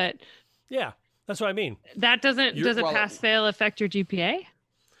GPA is, but... Yeah. That's what I mean. That does a pass-fail affect your GPA?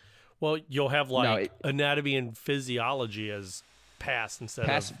 Well, you'll have anatomy and physiology as pass instead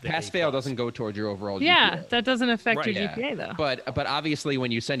pass, of the pass-fail doesn't go towards your overall Yeah, GPA. that doesn't affect Right. your GPA though. But obviously,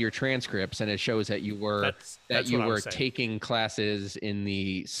 when you send your transcripts and it shows that you were taking classes in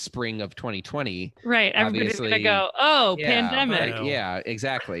the spring of 2020, right? Everybody's gonna go, oh, pandemic. Yeah,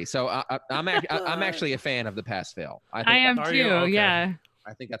 exactly. So I'm actually a fan of the pass-fail. I am too. Okay. Yeah.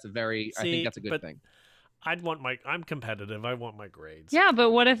 I think that's a good thing. I'm competitive. I want my grades. Yeah,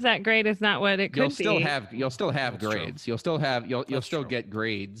 but what if that grade is not what it could be? You'll still have grades. You'll still get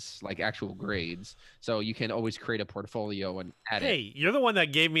grades, like actual grades. So you can always create a portfolio and add it. Hey, you're the one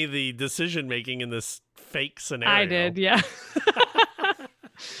that gave me the decision making in this fake scenario. I did, yeah.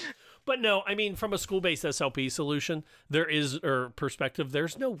 But no, I mean, from a school-based SLP solution, perspective,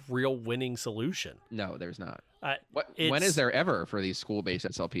 there's no real winning solution. No, there's not. When is there ever for these school-based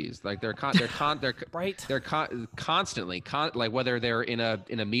SLPs? Like they're right. They're constantly like whether they're in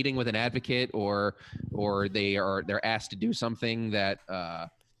a meeting with an advocate or they're asked to do something that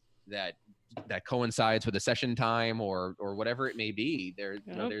coincides with a session time or whatever it may be.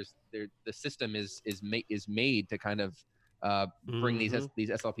 The system is made to kind of bring these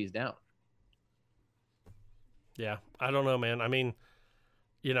SLPs down. Yeah, I don't know, man. I mean,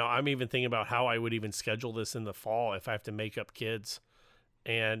 I'm even thinking about how I would even schedule this in the fall if I have to make up kids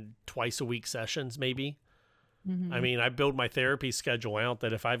and twice a week sessions, maybe. Mm-hmm. I mean, I build my therapy schedule out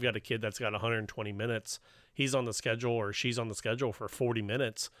that if I've got a kid that's got 120 minutes, he's on the schedule or she's on the schedule for 40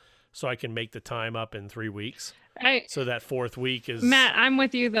 minutes. So I can make the time up in 3 weeks. So that fourth week is Matt, I'm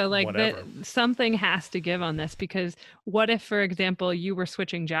with you though. Like something has to give on this, because what if, for example, you were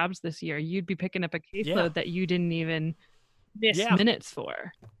switching jobs this year? You'd be picking up a caseload that you didn't even miss minutes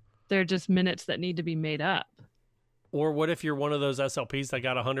for. They're just minutes that need to be made up. Or what if you're one of those SLPs that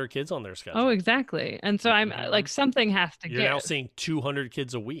got 100 kids on their schedule? Oh, exactly. And so I'm like, something has to give. You're now seeing 200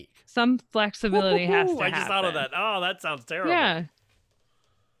 kids a week. Some flexibility has to happen. I just thought of that. Oh, that sounds terrible. Yeah.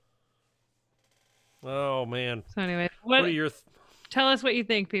 Oh, man. So anyway, what are your... Tell us what you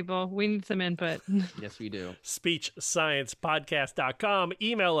think, people. We need some input. Yes, we do. SpeechSciencePodcast.com.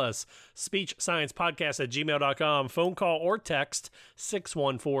 Email us, SpeechSciencePodcast@gmail.com. Phone call or text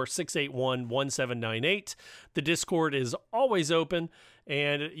 614-681-1798. The Discord is always open,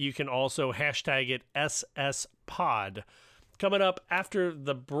 and you can also hashtag it SSPod. Coming up after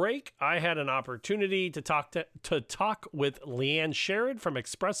the break, I had an opportunity to talk with Leanne Sherrod from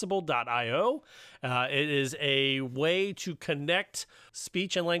Expressable.io. It is a way to connect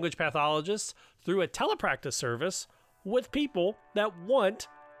speech and language pathologists through a telepractice service with people that want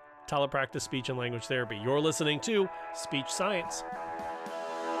telepractice speech and language therapy. You're listening to Speech Science.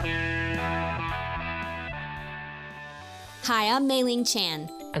 Hi, I'm Mei-Ling Chan.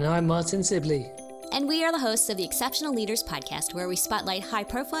 And I'm Martin Sibley. And we are the hosts of the Exceptional Leaders Podcast, where we spotlight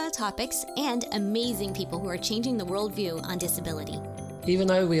high-profile topics and amazing people who are changing the worldview on disability. Even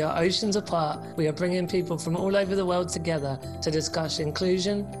though we are oceans apart, we are bringing people from all over the world together to discuss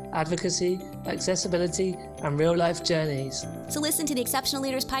inclusion, advocacy, accessibility, and real-life journeys. So listen to the Exceptional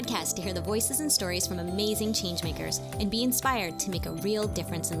Leaders Podcast to hear the voices and stories from amazing changemakers and be inspired to make a real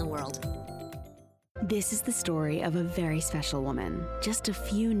difference in the world. This is the story of a very special woman. Just a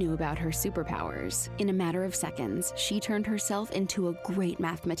few knew about her superpowers. In a matter of seconds, she turned herself into a great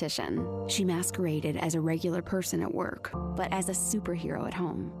mathematician. She masqueraded as a regular person at work, but as a superhero at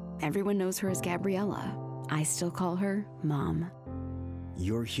home. Everyone knows her as Gabriella. I still call her Mom.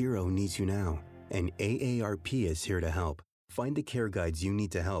 Your hero needs you now, and AARP is here to help. Find the care guides you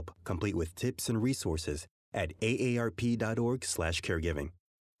need to help, complete with tips and resources at aarp.org/caregiving.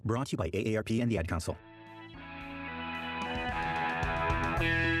 Brought to you by AARP and the Ad Council.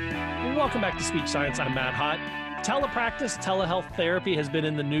 Welcome back to Speech Science. I'm Matt Hott. Telepractice, telehealth therapy has been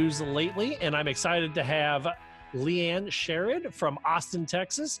in the news lately, and I'm excited to have Leanne Sherrod from Austin,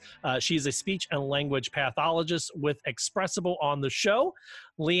 Texas. She's a speech and language pathologist with Expressable on the show.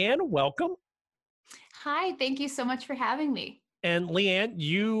 Leanne, welcome. Hi, thank you so much for having me. And Leanne,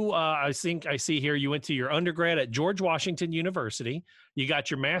 you, I think I see here, you went to your undergrad at George Washington University. You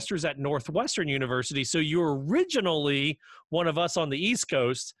got your master's at Northwestern University. So you were originally one of us on the East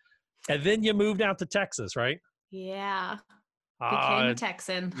Coast, and then you moved out to Texas, right? Yeah. Became a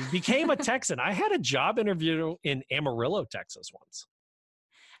Texan. Became a Texan. I had a job interview in Amarillo, Texas once.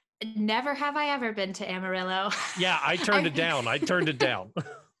 Never have I ever been to Amarillo. Yeah, I turned it down.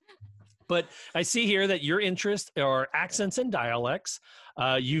 But I see here that your interests are accents and dialects.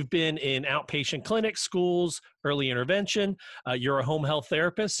 You've been in outpatient clinics, schools, early intervention. You're a home health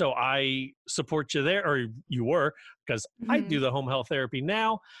therapist, so I support you there, or you were, because I do the home health therapy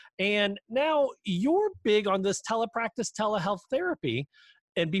now. And now you're big on this telepractice, telehealth therapy.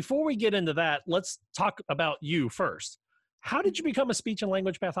 And before we get into that, let's talk about you first. How did you become a speech and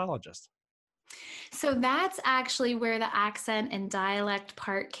language pathologist? So that's actually where the accent and dialect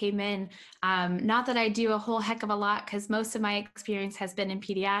part came in. Not that I do a whole heck of a lot, because most of my experience has been in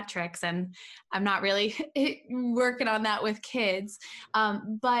pediatrics, and I'm not really working on that with kids.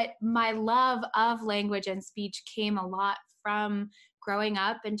 But my love of language and speech came a lot from growing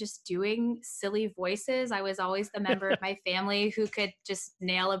up and just doing silly voices. I was always the member of my family who could just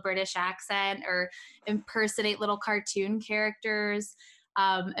nail a British accent or impersonate little cartoon characters.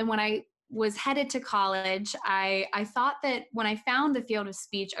 And when I was headed to college, I thought that when I found the field of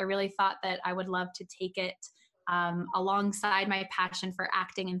speech, I really thought that I would love to take it alongside my passion for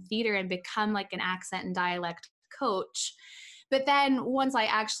acting and theater and become like an accent and dialect coach. But then once I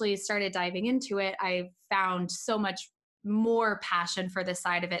actually started diving into it, I found so much more passion for the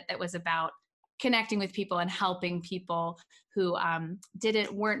side of it that was about connecting with people and helping people who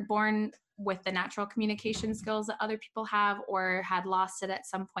weren't born with the natural communication skills that other people have or had lost it at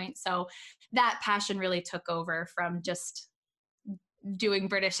some point. So that passion really took over from just doing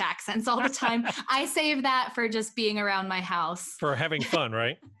British accents all the time. I saved that for just being around my house. For having fun,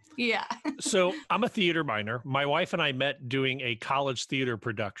 right? Yeah. So I'm a theater minor. My wife and I met doing a college theater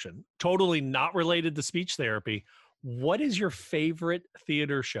production, totally not related to speech therapy. What is your favorite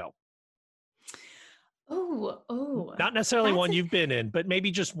theater show? Oh. Not necessarily one you've been in, but maybe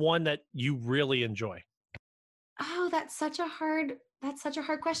just one that you really enjoy. Oh, that's such a hard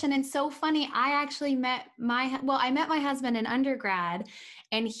question. And so funny. I actually met my husband in undergrad,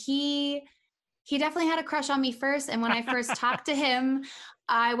 and he definitely had a crush on me first. And when I first talked to him,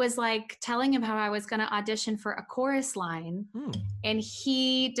 I was like telling him how I was going to audition for a chorus line. And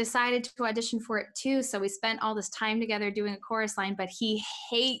he decided to audition for it too. So we spent all this time together doing a chorus line, but he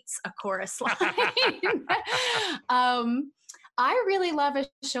hates a chorus line. I really love a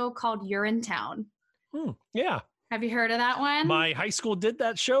show called You're in Town. Yeah. Have you heard of that one? My high school did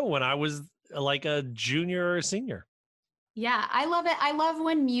that show when I was like a junior or a senior. Yeah, I love it. I love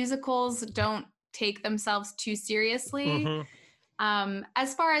when musicals don't take themselves too seriously.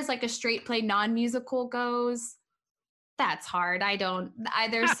 As far as like a straight play non-musical goes, that's hard.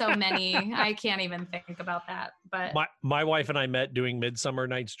 There's so many, I can't even think about that. But my wife and I met doing Midsummer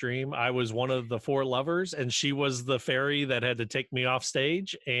Night's Dream. I was one of the four lovers, and she was the fairy that had to take me off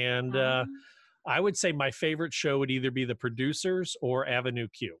stage. And I would say my favorite show would either be The Producers or Avenue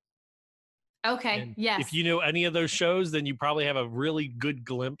Q. Okay. And yes. If you know any of those shows, then you probably have a really good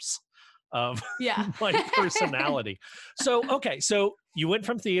glimpse of yeah. my personality. So you went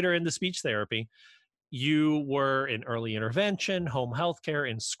from theater into speech therapy. You were in early intervention, home health care,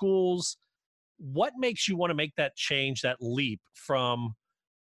 in schools. What makes you want to make that change, that leap from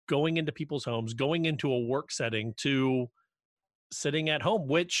going into people's homes, going into a work setting to sitting at home,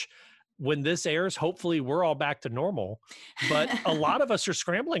 which when this airs, hopefully we're all back to normal. But a lot of us are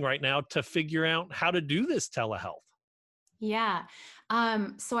scrambling right now to figure out how to do this telehealth. Yeah.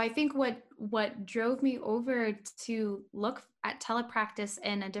 So I think what drove me over to look at telepractice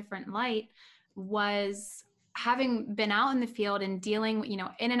in a different light was having been out in the field and dealing,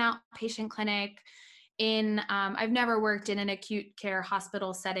 in an outpatient clinic, I've never worked in an acute care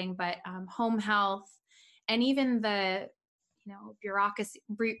hospital setting, but home health, and even the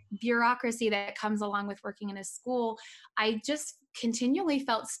bureaucracy that comes along with working in a school. I just continually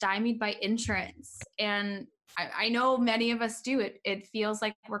felt stymied by insurance. And I know many of us do it. It feels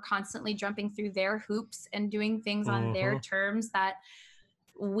like we're constantly jumping through their hoops and doing things on their terms that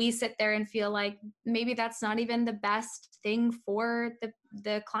we sit there and feel like maybe that's not even the best thing for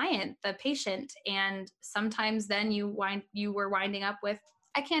the client, the patient. And sometimes then you were winding up with,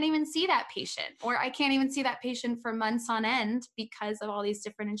 I can't even see that patient, or I can't even see that patient for months on end because of all these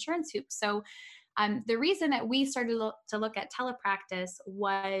different insurance hoops. So the reason that we started to look at telepractice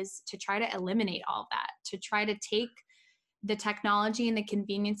was to try to eliminate all that, to try to take the technology and the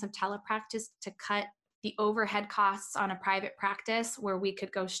convenience of telepractice to cut the overhead costs on a private practice, where we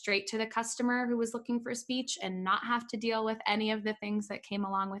could go straight to the customer who was looking for speech and not have to deal with any of the things that came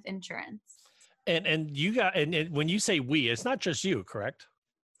along with insurance. And when you say we, it's not just you, correct?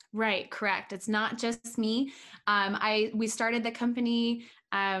 Right, correct. It's not just me. We started the company.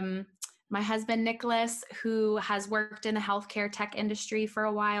 My husband, Nicholas, who has worked in the healthcare tech industry for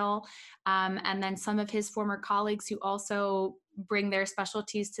a while, and then some of his former colleagues who also bring their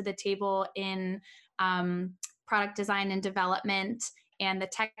specialties to the table in product design and development, and the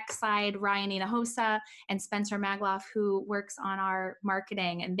tech side, Ryan Inahosa and Spencer Magloff, who works on our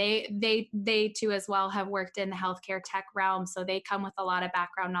marketing. And they too as well have worked in the healthcare tech realm. So they come with a lot of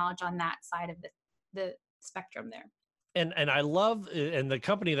background knowledge on that side of the spectrum there. And I love, and the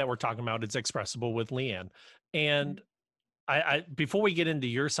company that we're talking about is Expressable with Leanne. And I before we get into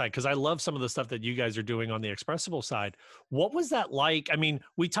your side, because I love some of the stuff that you guys are doing on the Expressable side. What was that like? I mean,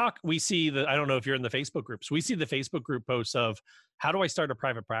 we see I don't know if you're in the Facebook groups. We see the Facebook group posts of how do I start a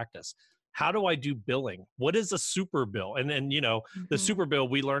private practice? How do I do billing? What is a super bill? And then, the super bill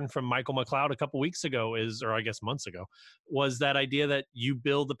we learned from Michael McLeod a couple weeks ago or I guess months ago, was that idea that you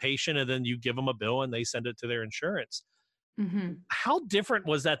bill the patient and then you give them a bill and they send it to their insurance. Mm-hmm. How different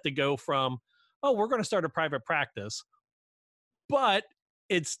was that to go from, oh, we're going to start a private practice, but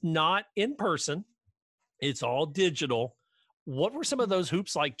it's not in person, it's all digital. What were some of those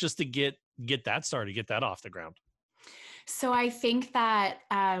hoops like just to get that started, get that off the ground? So I think that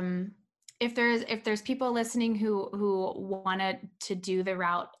if there's people listening who wanted to do the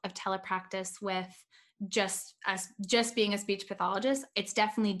route of telepractice with just being a speech pathologist, it's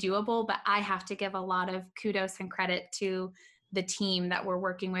definitely doable. But I have to give a lot of kudos and credit to the team that we're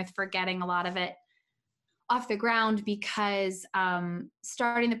working with for getting a lot of it off the ground, because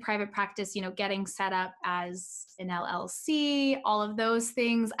starting the private practice, getting set up as an LLC, all of those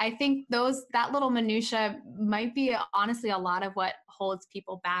things, I think that little minutia might be honestly a lot of what holds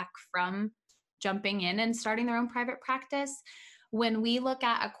people back from jumping in and starting their own private practice. When we look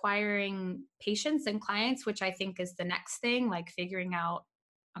at acquiring patients and clients, which I think is the next thing, like figuring out,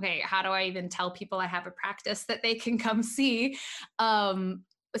 okay, how do I even tell people I have a practice that they can come see?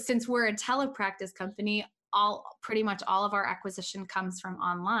 Since we're a telepractice company, pretty much all of our acquisition comes from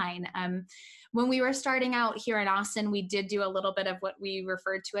online. When we were starting out here in Austin, we did do a little bit of what we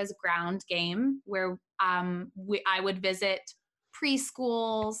referred to as ground game, where I would visit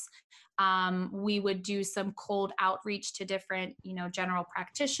preschools. We would do some cold outreach to different, general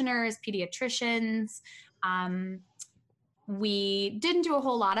practitioners, pediatricians. We didn't do a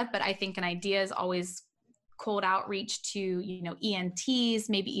whole lot of, but I think an idea is always cold outreach to, ENTs,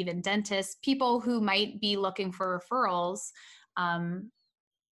 maybe even dentists, people who might be looking for referrals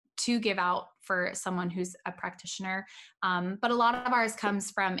to give out for someone who's a practitioner. But a lot of ours comes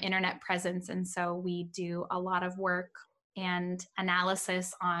from internet presence. And so we do a lot of work and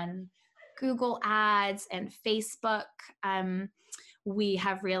analysis on Google ads and Facebook. We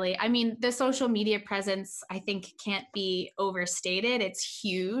have the social media presence, I think, can't be overstated. It's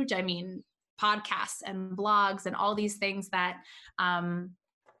huge. Podcasts and blogs and all these things that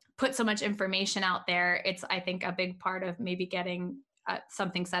put so much information out there. It's, I think, a big part of maybe getting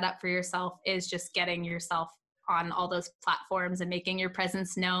something set up for yourself is just getting yourself on all those platforms and making your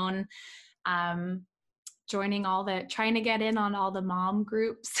presence known. Trying to get in on all the mom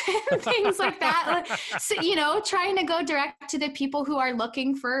groups and things like that. So, trying to go direct to the people who are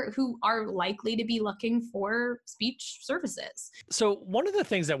likely to be looking for speech services. So one of the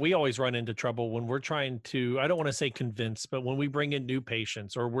things that we always run into trouble when we're trying to, I don't want to say convince, but when we bring in new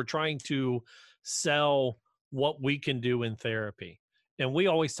patients or we're trying to sell what we can do in therapy. And we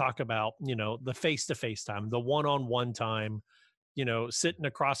always talk about, the face-to-face time, the one-on-one time, sitting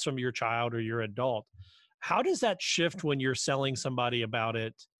across from your child or your adult. How does that shift when you're selling somebody about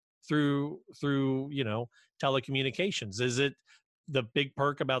it through telecommunications? Is it the big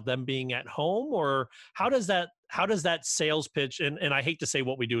perk about them being at home, or how does that sales pitch? And I hate to say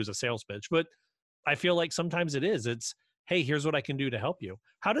what we do is a sales pitch, but I feel like sometimes it is. It's, hey, here's what I can do to help you.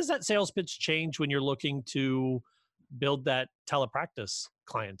 How does that sales pitch change when you're looking to build that telepractice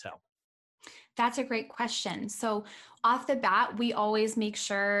clientele? That's a great question. So off the bat, we always make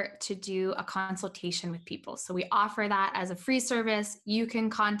sure to do a consultation with people. So we offer that as a free service. You can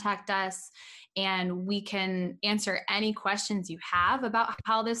contact us and we can answer any questions you have about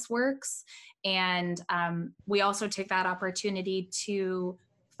how this works. And we also take that opportunity to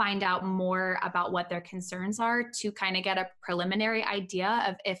find out more about what their concerns are, to kind of get a preliminary idea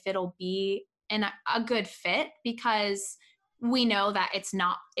of if it'll be a good fit, because we know that it's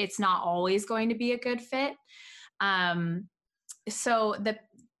not always going to be a good fit. So the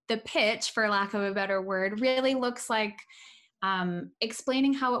pitch, for lack of a better word, really looks like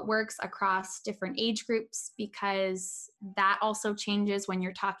explaining how it works across different age groups, because that also changes when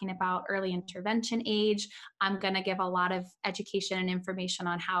you're talking about early intervention age. I'm going to give a lot of education and information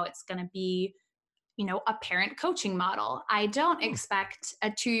on how it's going to be, a parent coaching model. I don't expect a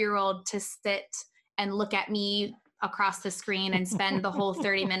 2-year-old to sit and look at me across the screen and spend the whole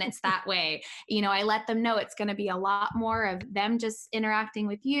 30 minutes that way. I let them know it's going to be a lot more of them just interacting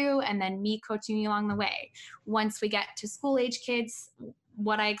with you and then me coaching you along the way. Once we get to school age kids,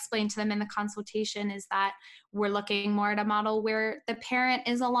 what I explained to them in the consultation is that we're looking more at a model where the parent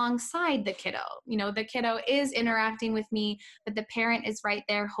is alongside the kiddo. The kiddo is interacting with me, but the parent is right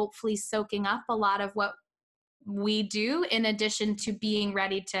there, hopefully soaking up a lot of what we do, in addition to being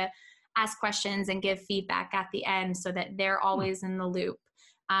ready to ask questions and give feedback at the end so that they're always in the loop.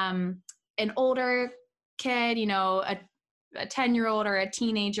 An older kid, a 10-year-old or a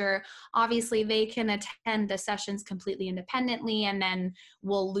teenager, obviously they can attend the sessions completely independently, and then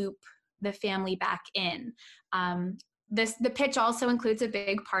we'll loop the family back in. The pitch also includes a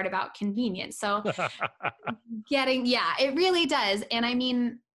big part about convenience. So it really does. And I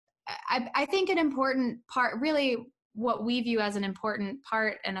mean, I think an important part, really what we view as an important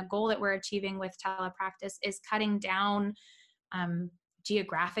part and a goal that we're achieving with telepractice, is cutting down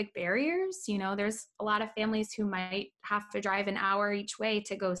geographic barriers. There's a lot of families who might have to drive an hour each way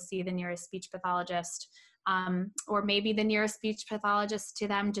to go see the nearest speech pathologist. Or maybe the nearest speech pathologist to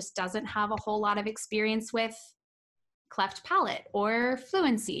them just doesn't have a whole lot of experience with cleft palate or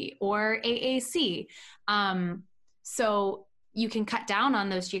fluency or AAC. So you can cut down on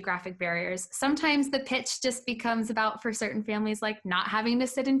those geographic barriers. Sometimes the pitch just becomes about, for certain families, like not having to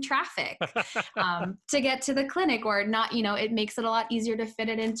sit in traffic to get to the clinic, or not, it makes it a lot easier to fit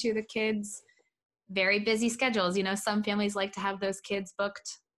it into the kids' very busy schedules. Some families like to have those kids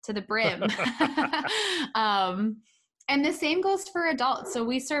booked to the brim. And the same goes for adults. So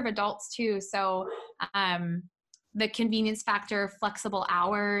we serve adults too. So the convenience factor, flexible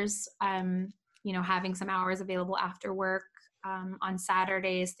hours, having some hours available after work, on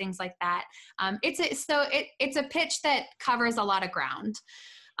Saturdays, things like that. It's a pitch that covers a lot of ground.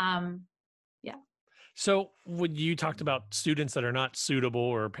 So when you talked about students that are not suitable,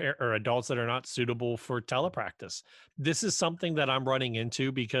 or adults that are not suitable for telepractice, this is something that I'm running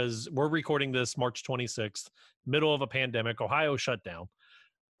into because we're recording this March 26th, middle of a pandemic, Ohio shut down.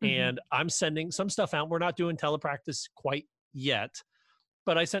 And I'm sending some stuff out. We're not doing telepractice quite yet,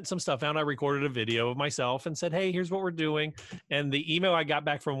 but I sent some stuff out. I recorded a video of myself and said, hey, here's what we're doing. And the email I got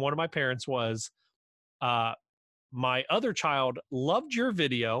back from one of my parents was, my other child loved your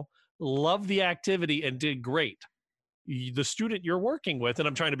video, loved the activity, and did great. The student you're working with, and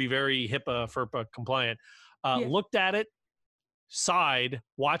I'm trying to be very HIPAA, FERPA compliant, looked at it, sighed,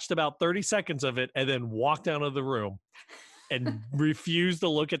 watched about 30 seconds of it, and then walked out of the room and refused to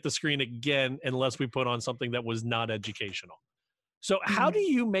look at the screen again unless we put on something that was not educational. So how do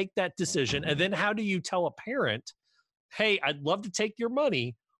you make that decision? And then how do you tell a parent, hey, I'd love to take your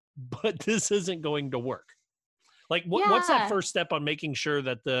money, but this isn't going to work? Like, what's that first step on making sure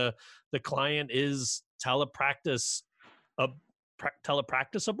that the client is telepracticeable?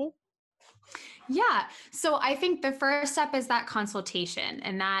 Yeah. So I think the first step is that consultation,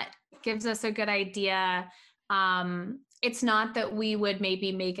 and that gives us a good idea. It's not that we would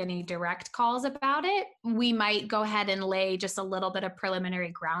maybe make any direct calls about it. We might go ahead and lay just a little bit of preliminary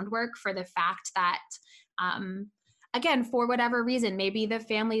groundwork for the fact that, again, for whatever reason, maybe the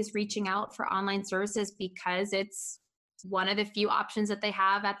family is reaching out for online services because it's one of the few options that they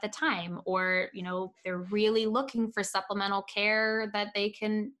have at the time, or, they're really looking for supplemental care that they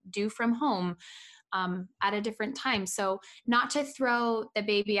can do from home at a different time. So not to throw the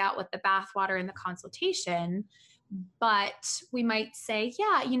baby out with the bathwater in the consultation, but we might say,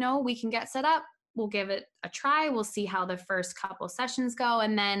 we can get set up. We'll give it a try. We'll see how the first couple sessions go.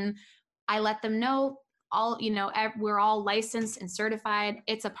 And then I let them know we're all licensed and certified.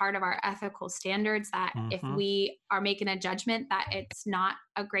 It's a part of our ethical standards that if we are making a judgment that it's not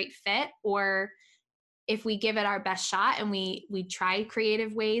a great fit, or if we give it our best shot and we try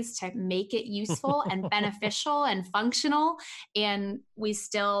creative ways to make it useful and beneficial and functional, and we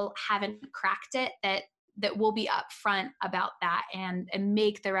still haven't cracked it, that we'll be upfront about that and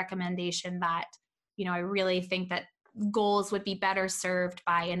make the recommendation that, I really think that goals would be better served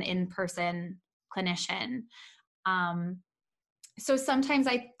by an in-person clinician. So sometimes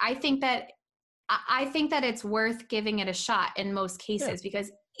I think that it's worth giving it a shot in most cases, because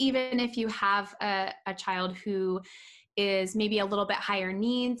even if you have a child who is maybe a little bit higher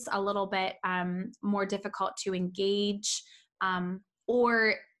needs, a little bit more difficult to engage,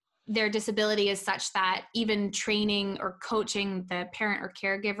 or their disability is such that even training or coaching the parent or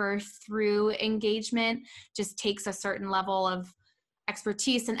caregiver through engagement just takes a certain level of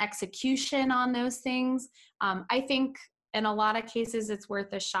expertise and execution on those things. I think in a lot of cases it's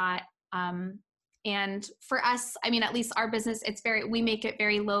worth a shot. And for us, at least our business, we make it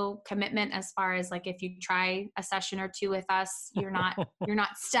very low commitment as far as like, if you try a session or two with us, you're not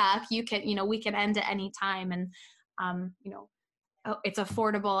stuck. You can, we can end at any time. And, it's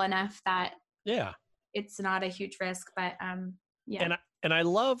affordable enough that it's not a huge risk, but And I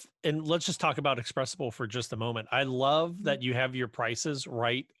love, and let's just talk about Expressable for just a moment. I love that you have your prices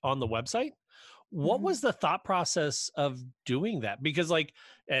right on the website. What was the thought process of doing that? Because like,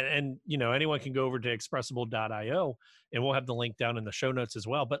 and you know, anyone can go over to expressable.io and we'll have the link down in the show notes as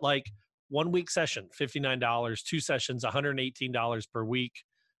well. But like 1 week session, $59, 2 sessions, $118 per week.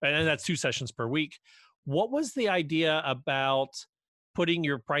 And that's 2 sessions per week. What was the idea about putting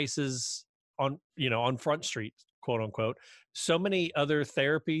your prices on, you know, on Front Street, quote unquote? So many other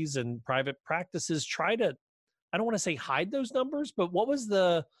therapies and private practices try to, I don't want to say hide those numbers, but what was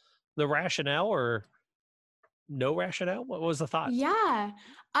the rationale or no rationale? What was the thought? Yeah.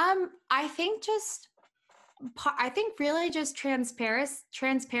 I think really just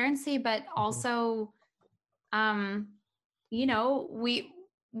transparency, but also, you know,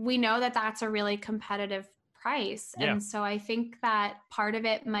 we know that that's a really competitive price. Yeah. And so I think that part of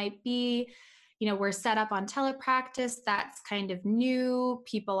it might be, you know, we're set up on telepractice. That's kind of new.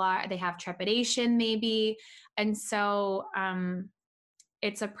 They have trepidation maybe. And so,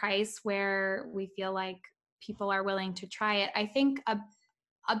 it's a price where we feel like people are willing to try it. I think a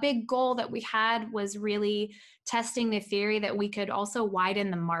big goal that we had was really testing the theory that we could also widen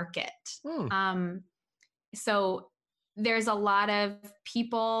the market. So there's a lot of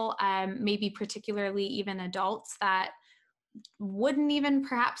people, maybe particularly even adults, that wouldn't even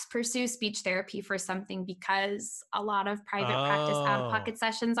perhaps pursue speech therapy for something because a lot of private practice out-of-pocket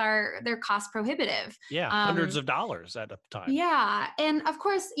sessions they're cost prohibitive. Yeah, hundreds of dollars at a time. Yeah, and of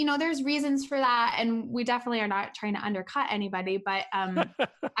course, you know, there's reasons for that, and we definitely are not trying to undercut anybody, but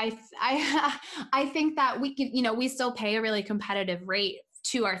I think that we could, you know, we still pay a really competitive rate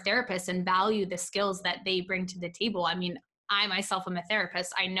to our therapists and value the skills that they bring to the table. I mean, I myself am a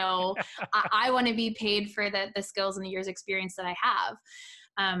therapist. I know I want to be paid for the skills and the years experience that I have.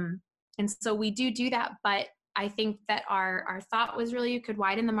 And so we do that. But I think that our thought was really, you could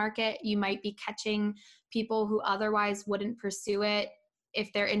widen the market. You might be catching people who otherwise wouldn't pursue it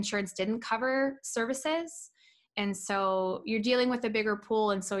if their insurance didn't cover services. And so you're dealing with a bigger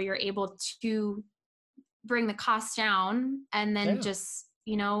pool. And so you're able to bring the cost down and then just,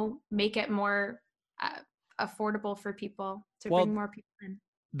 you know, make it more affordable for people to bring more people in.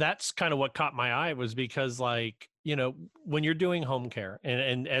 That's kind of what caught my eye, was because, like, you know, when you're doing home care,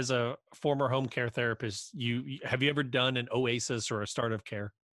 and as a former home care therapist, have you ever done an Oasis or a Start of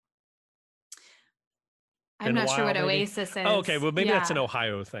Care? I'm not sure what Oasis is. Oh, okay, well, maybe that's an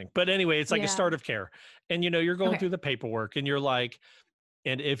Ohio thing. But anyway, it's like a Start of Care. And, you know, you're going through the paperwork and you're like,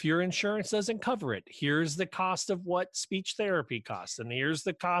 and if your insurance doesn't cover it, here's the cost of what speech therapy costs. And here's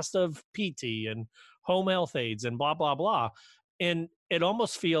the cost of PT and home health aides and blah, blah, blah. And it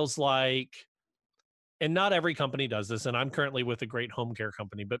almost feels like, and not every company does this, and I'm currently with a great home care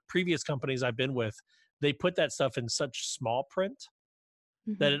company, but previous companies I've been with, they put that stuff in such small print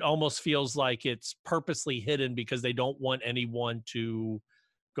that it almost feels like it's purposely hidden because they don't want anyone to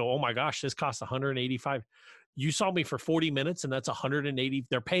go, oh my gosh, this costs $185. You saw me for 40 minutes and that's 180.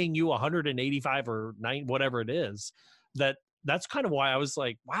 They're paying you 185 or 9, whatever it is. That's kind of why I was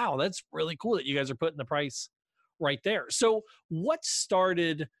like, wow, that's really cool that you guys are putting the price right there. So what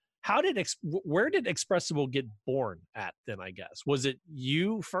started, where did Expressable get born at then, I guess? Was it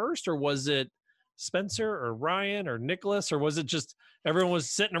you first, or was it Spencer or Ryan or Nicholas, or was it just everyone was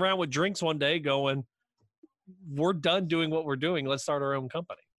sitting around with drinks one day going, we're done doing what we're doing, let's start our own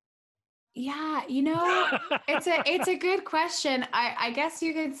company? Yeah, you know, it's a good question. I guess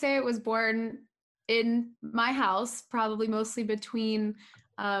you could say it was born in my house, probably mostly between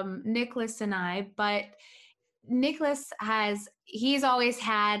Nicholas and I, but Nicholas he's always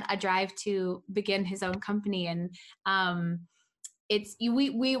had a drive to begin his own company, and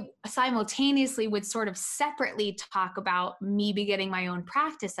we simultaneously would sort of separately talk about me beginning my own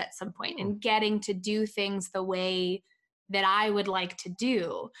practice at some point and getting to do things the way that I would like to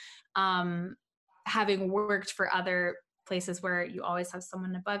do. Having worked for other places where you always have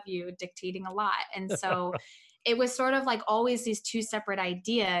someone above you dictating a lot. And so it was sort of like always these two separate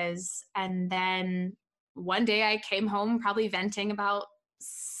ideas. And then one day I came home probably venting about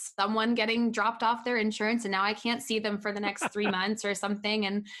someone getting dropped off their insurance and now I can't see them for the next 3 months or something.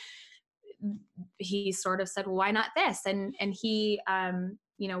 And he sort of said, well, why not this? And he,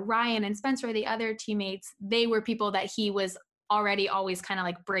 you know, Ryan and Spencer, the other teammates, they were people that he was already always kind of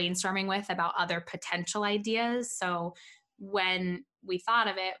like brainstorming with about other potential ideas. So when we thought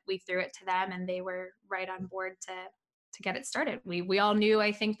of it, we threw it to them and they were right on board to get it started. We all knew,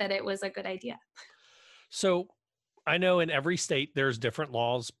 I think, that it was a good idea. So I know in every state there's different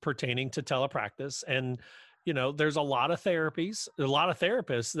laws pertaining to telepractice, and you know, there's a lot of therapists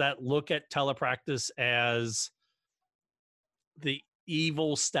that look at telepractice as the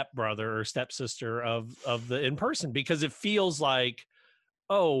evil stepbrother or stepsister of the in-person, because it feels like,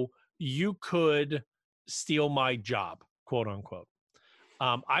 oh, you could steal my job, quote unquote.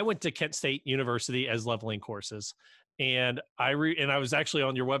 I went to Kent State University as leveling courses, and I was actually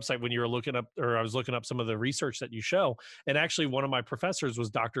on your website when you were looking up, or I was looking up some of the research that you show. And actually, one of my professors was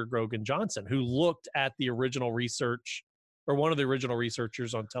Dr. Grogan Johnson, who looked at the original research, or one of the original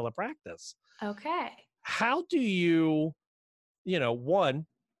researchers on telepractice. Okay. How do you, one,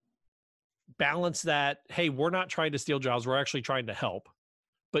 balance that? Hey, we're not trying to steal jobs; we're actually trying to help.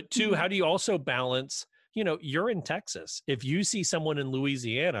 But two, how do you also balance? You're in Texas. If you see someone in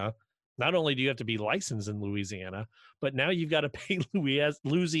Louisiana, not only do you have to be licensed in Louisiana, but now you've got to pay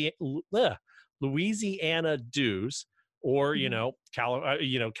Louisiana dues, or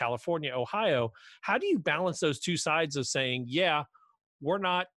California, Ohio. How do you balance those two sides of saying, yeah, we're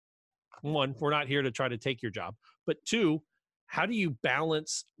not here to try to take your job, but two, how do you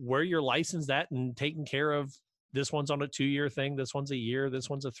balance where you're licensed at and taking care of this one's on a 2-year thing, this one's a year, this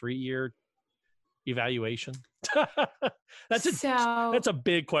one's a 3-year evaluation? That's a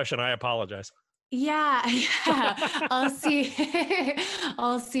big question. I apologize. Yeah. I'll see.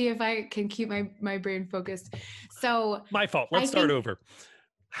 I'll see if I can keep my brain focused. So my fault. Let's start over.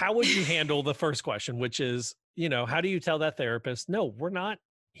 How would you handle the first question, which is, how do you tell that therapist, no, we're not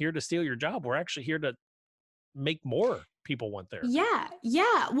here to steal your job. We're actually here to make more people want therapy.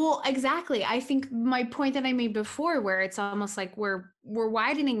 Yeah. Well, exactly. I think my point that I made before, where it's almost like we're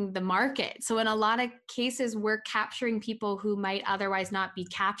widening the market. So in a lot of cases, we're capturing people who might otherwise not be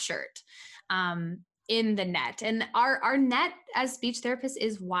captured in the net. And our net as speech therapists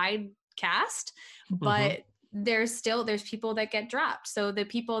is wide cast, but there's people that get dropped. So the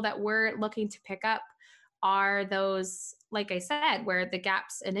people that we're looking to pick up are those, like I said, where the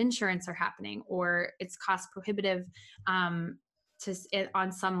gaps in insurance are happening, or it's cost prohibitive on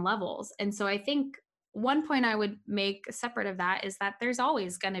some levels. And so I think one point I would make separate of that is that there's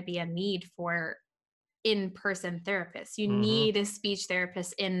always going to be a need for in-person therapists. You need a speech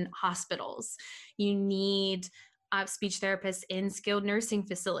therapist in hospitals. You need speech therapists in skilled nursing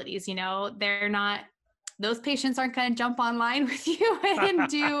facilities. Those patients aren't going to jump online with you and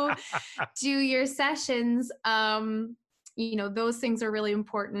do your sessions. Those things are really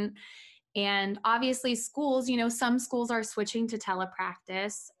important. And obviously schools, some schools are switching to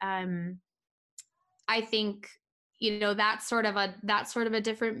telepractice. I think, that's sort of a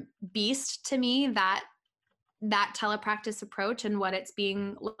different beast to me, that telepractice approach and what it's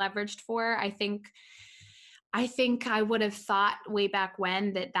being leveraged for. I think I would have thought way back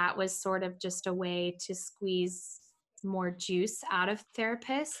when that was sort of just a way to squeeze more juice out of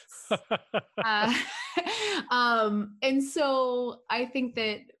therapists. And so I think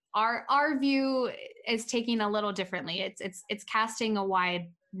that our view is taking a little differently. It's casting a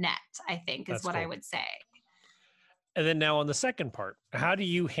wide net, I think, is what cool. I would say. And then now on the second part, how do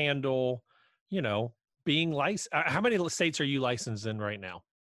you handle, being licensed? How many states are you licensed in right now?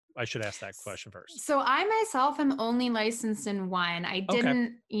 I should ask that question first. So I myself am only licensed in one. I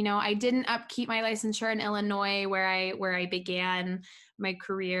didn't upkeep my licensure in Illinois where I began my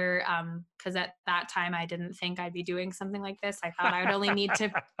career, because at that time I didn't think I'd be doing something like this. I thought I would only need to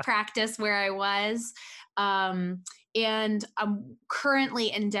practice where I was. And I'm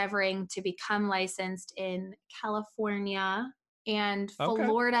currently endeavoring to become licensed in California and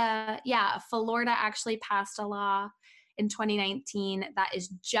Florida. Yeah, Florida actually passed a law in 2019 that is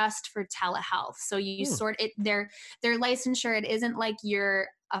just for telehealth. So you sort it, their licensure, it isn't like you're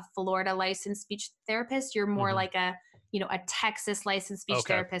a Florida licensed speech therapist. You're more like a Texas licensed speech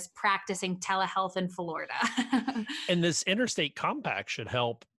therapist practicing telehealth in Florida. And this interstate compact should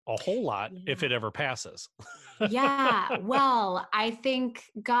help a whole lot if it ever passes. Yeah. Well, I think,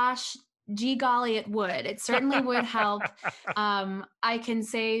 gee golly, it would. It certainly would help. I can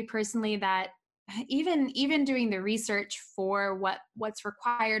say personally that even doing the research for what's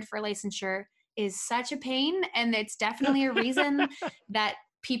required for licensure is such a pain. And it's definitely a reason that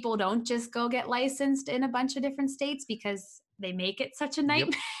people don't just go get licensed in a bunch of different states, because they make it such a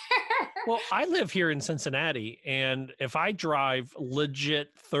nightmare. Well, I live here in Cincinnati, and if I drive legit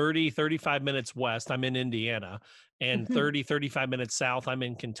 35 minutes west, I'm in Indiana, and 35 minutes south, I'm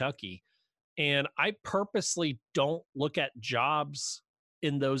in Kentucky. And I purposely don't look at jobs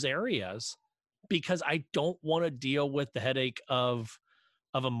in those areas because I don't want to deal with the headache of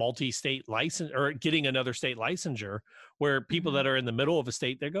a multi-state license or getting another state licensure, where people that are in the middle of a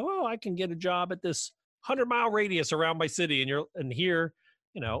state, they go, oh, I can get a job at this 100-mile radius around my city. And here,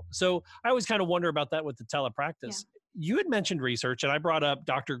 so I always kind of wonder about that with the telepractice. Yeah. You had mentioned research, and I brought up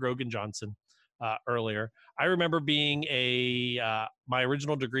Dr. Grogan Johnson earlier. I remember being my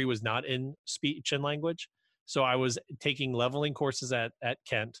original degree was not in speech and language. So I was taking leveling courses at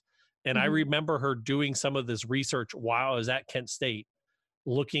Kent. And I remember her doing some of this research while I was at Kent State,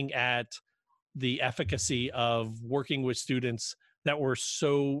 looking at the efficacy of working with students that were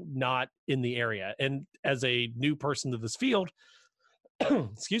so not in the area. And as a new person to this field,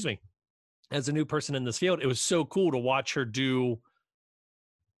 excuse me, as a new person in this field, it was so cool to watch her do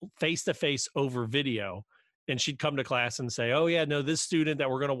face-to-face over video. And she'd come to class and say, oh yeah, no, this student that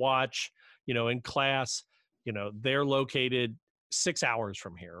we're going to watch, in class, they're located 6 hours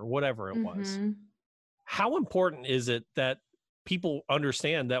from here or whatever it was. How important is it that people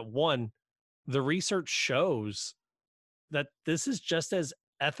understand that, one, the research shows that this is just as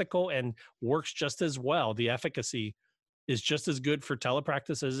ethical and works just as well. The efficacy is just as good for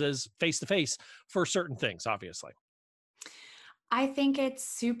telepractice as face-to-face for certain things, obviously. I think it's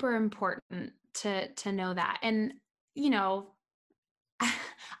super important to know that. And,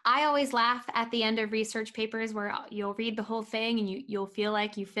 I always laugh at the end of research papers where you'll read the whole thing and you'll feel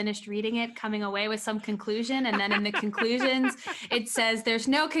like you finished reading it, coming away with some conclusion. And then in the conclusions, it says there's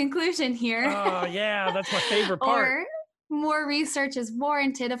no conclusion here. Oh yeah, that's my favorite part. Or more research is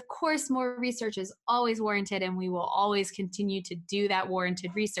warranted. Of course, more research is always warranted, and we will always continue to do that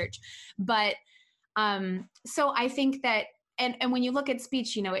warranted research. But so I think that, and when you look at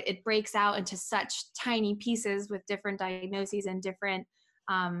speech, it breaks out into such tiny pieces with different diagnoses and different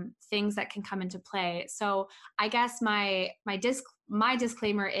things that can come into play. So I guess my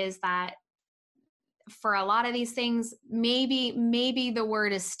disclaimer is that for a lot of these things, maybe the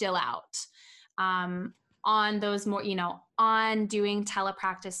word is still out on those more, on doing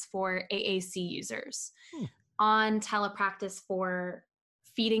telepractice for AAC users, on telepractice for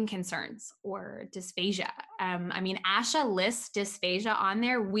feeding concerns or dysphagia. ASHA lists dysphagia on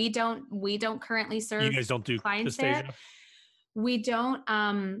there. We don't currently serve. You guys don't do clients dysphagia? there. We don't.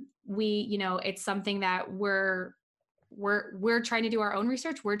 It's something that we're trying to do our own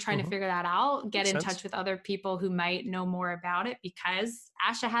research. We're trying to figure that out, get in touch with other people who might know more about it, because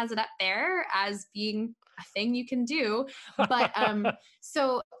ASHA has it up there as being a thing you can do. But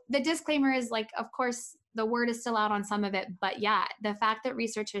so the disclaimer is, like, of course, the word is still out on some of it, but yeah, the fact that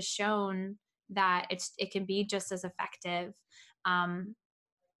research has shown that it can be just as effective,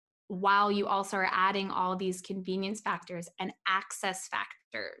 while you also are adding all these convenience factors and access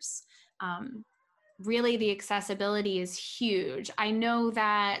factors. Really, the accessibility is huge. I know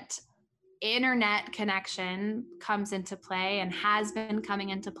that internet connection comes into play and has been coming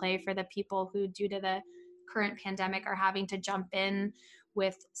into play for the people who, due to the current pandemic, are having to jump in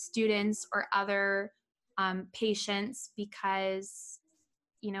with students or other patients because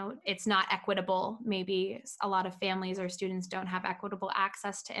it's not equitable. Maybe a lot of families or students don't have equitable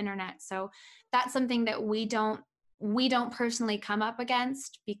access to internet. So that's something that we don't personally come up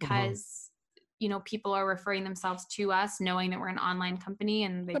against, because people are referring themselves to us knowing that we're an online company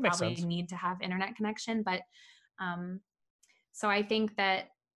and they probably need to have internet connection. But so I think that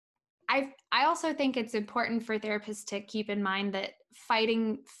I also think it's important for therapists to keep in mind that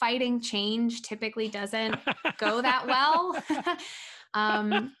fighting change typically doesn't go that well.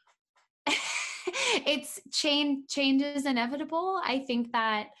 It's change is inevitable. I think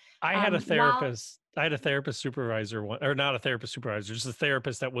that I had a therapist. I had a therapist supervisor, or not a therapist supervisor, just a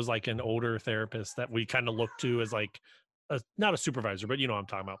therapist that was like an older therapist that we kind of looked to as like not a supervisor, but what I'm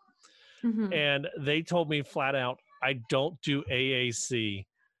talking about. And they told me flat out, I don't do AAC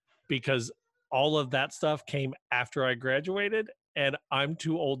because all of that stuff came after I graduated and I'm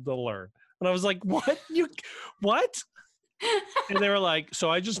too old to learn. And I was like, what? What? And they were like, so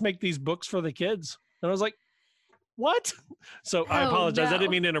I just make these books for the kids. And I was like, what? So I apologize. No. I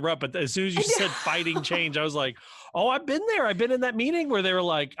didn't mean to interrupt, but as soon as you said fighting change, I was like, oh, I've been there. I've been in that meeting where they were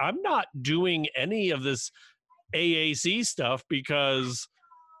like, I'm not doing any of this AAC stuff because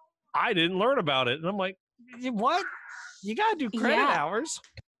I didn't learn about it. And I'm like, what? You got to do credit hours.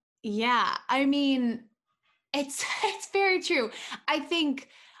 Yeah. It's very true. I think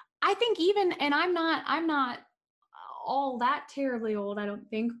even, and I'm not all that terribly old, I don't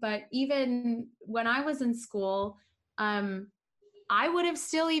think, but even when I was in school, I would have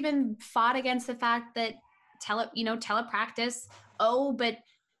still even fought against the fact that telepractice, but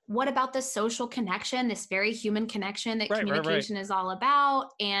what about the social connection, this very human connection that communication is all about,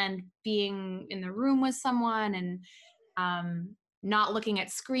 and being in the room with someone and not looking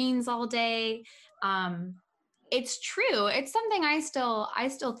at screens all day. It's true. It's something I still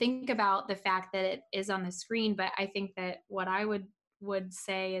think about, the fact that it is on the screen, but I think that what I would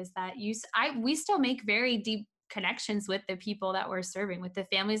say is that we still make very deep connections with the people that we're serving, with the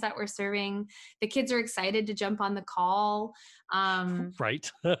families that we're serving. The kids are excited to jump on the call.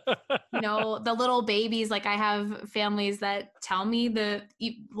 Right. The little babies, like I have families that tell me the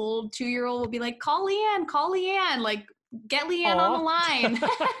little 2-year-old will be like, call Leanne, like get Leanne on the line.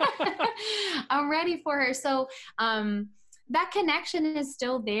 I'm ready for her. So that connection is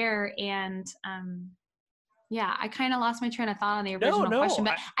still there. And yeah, I kind of lost my train of thought on the original question,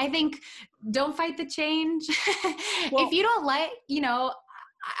 but I think don't fight the change. If you don't like,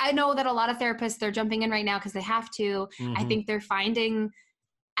 I know that a lot of therapists, they're jumping in right now because they have to. I think they're finding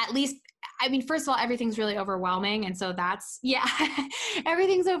at least, first of all, everything's really overwhelming. And so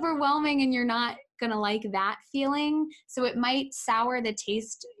everything's overwhelming and you're not going to like that feeling. So it might sour the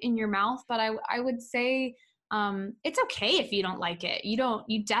taste in your mouth, but I would say, it's okay if you don't like it. You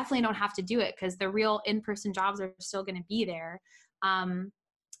definitely don't have to do it because the real in-person jobs are still going to be there.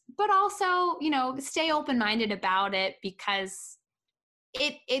 But also, stay open-minded about it because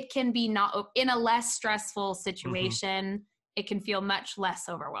it can be not in a less stressful situation. It can feel much less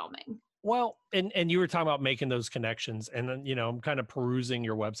overwhelming. Well, and you were talking about making those connections, and then, I'm kind of perusing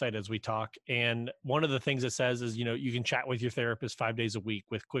your website as we talk. And one of the things it says is, you can chat with your therapist 5 days a week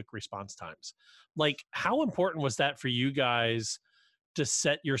with quick response times. Like, how important was that for you guys to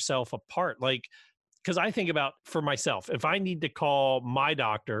set yourself apart? Like, because I think about for myself, if I need to call my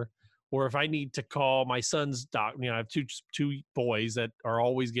doctor or if I need to call my son's doctor, I have two boys that are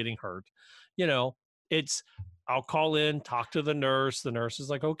always getting hurt, I'll call in, talk to the nurse. The nurse is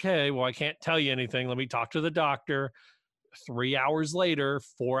like, okay, well, I can't tell you anything. Let me talk to the doctor. 3 hours later,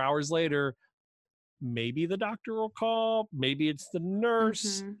 4 hours later, maybe the doctor will call. Maybe it's the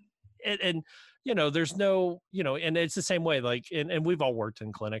nurse. And there's no, and it's the same way, like, and we've all worked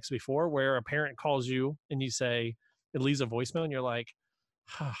in clinics before where a parent calls you and you say, it leaves a voicemail and you're like,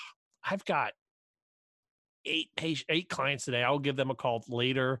 I've got 8 clients today. I'll give them a call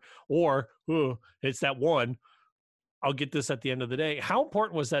later. Or, it's that one. I'll get this at the end of the day. How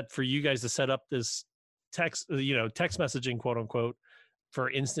important was that for you guys to set up this text messaging, quote unquote,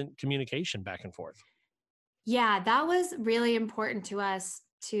 for instant communication back and forth? Yeah, that was really important to us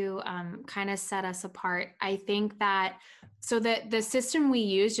to kind of set us apart. I think that, so the system we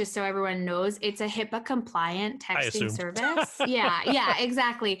use, just so everyone knows, it's a HIPAA compliant texting service. Yeah,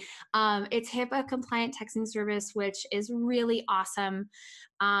 exactly. It's HIPAA compliant texting service, which is really awesome.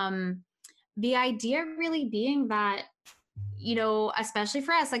 The idea really being that, especially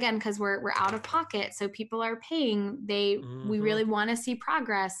for us, again, because we're out of pocket, so people are paying, we really want to see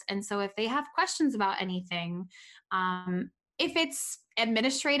progress. And so if they have questions about anything, if it's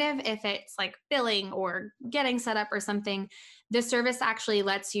administrative, if it's like billing or getting set up or something, the service actually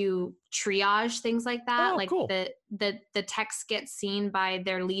lets you triage things like that. Cool. The text gets seen by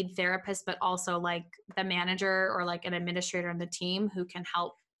their lead therapist, but also like the manager or like an administrator on the team who can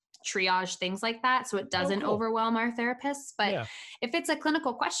help triage things like that, so it doesn't overwhelm our therapists. But if it's a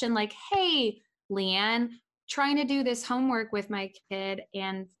clinical question like, hey, Leanne, trying to do this homework with my kid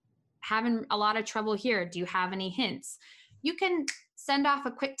and having a lot of trouble here, do you have any hints? You can send off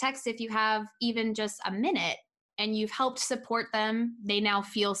a quick text if you have even just a minute and you've helped support them. They now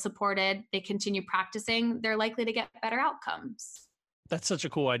feel supported. They continue practicing. They're likely to get better outcomes. That's such a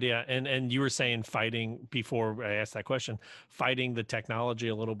cool idea. And you were saying fighting, before I asked that question, fighting the technology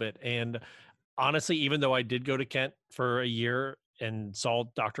a little bit. And honestly, even though I did go to Kent for a year and saw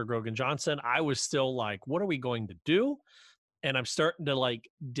Dr. Grogan Johnson, I was still like, what are we going to do? And I'm starting to like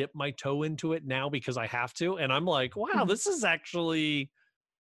dip my toe into it now because I have to. And I'm like, wow, this is actually,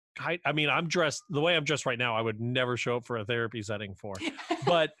 I'm dressed the way I'm dressed right now. I would never show up for a therapy setting for,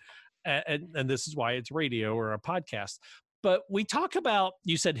 but, and this is why it's radio or a podcast. But we talk about,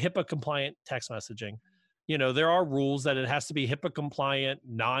 you said HIPAA compliant text messaging. There are rules that it has to be HIPAA compliant,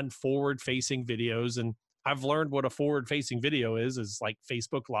 non-forward facing videos. And I've learned what a forward facing video is like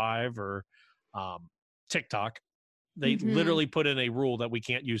Facebook Live or TikTok. They literally put in a rule that we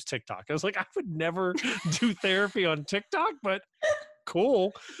can't use TikTok. I was like, I would never do therapy on TikTok, but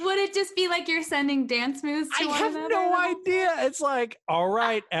cool. Would it just be like you're sending dance moves to one another? I have no idea. It's like, all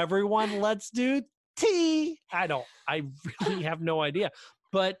right, everyone, let's do tea. I really have no idea.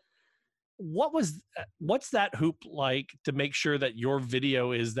 But what's that hoop like to make sure that your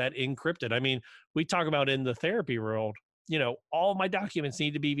video is that encrypted? We talk about in the therapy world, all my documents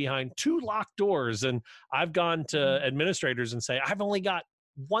need to be behind 2 locked doors. And I've gone to administrators and say, I've only got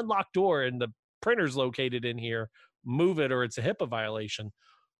 1 locked door and the printer's located in here, move it or it's a HIPAA violation.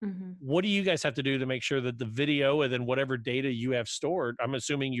 What do you guys have to do to make sure that the video and then whatever data you have stored, I'm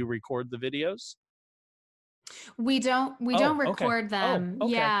assuming you record the videos? We don't record them. Oh,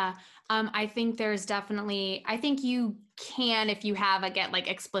 okay. Yeah. I think there's definitely, I think you can, if you have like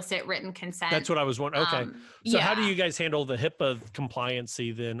explicit written consent. That's what I was wondering. Okay. So how do yeah. you guys handle the HIPAA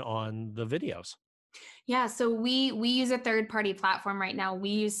compliancy then on the videos? Yeah. So we use a third party platform right now. We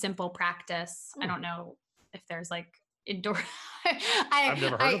use Simple Practice. I don't know if there's like indoor. I've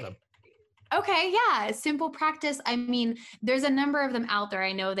never heard of them. Okay, yeah, Simple Practice. I mean, there's a number of them out there.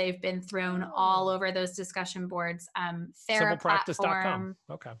 I know they've been thrown all over those discussion boards. Simplepractice.com.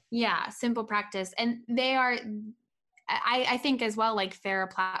 Okay. Yeah, Simple Practice. And they are, I think as well, like Thera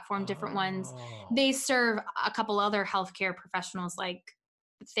Platform, different ones. They serve a couple other healthcare professionals like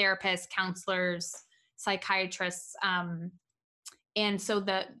therapists, counselors, psychiatrists. And so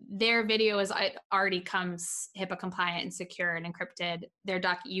their video already comes HIPAA compliant and secure and encrypted.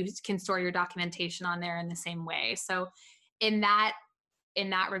 You can store your documentation on there in the same way. So in that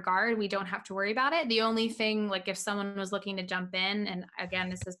regard, we don't have to worry about it. The only thing, like if someone was looking to jump in, and again,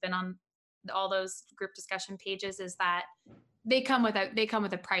 this has been on all those group discussion pages, is that they come with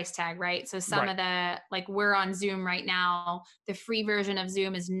a price tag, right? So some of the, like we're on Zoom right now, the free version of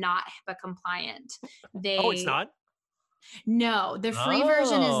Zoom is not HIPAA compliant. It's not? No, the free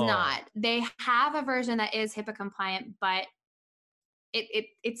version is not. They have a version that is HIPAA compliant, but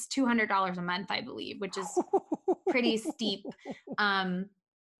it's $200 a month, I believe, which is pretty steep.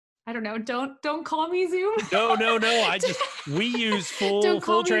 I don't know. Don't call me Zoom. No. We use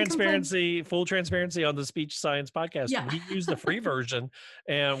full transparency on the Speech Science podcast. Yeah. We use the free version.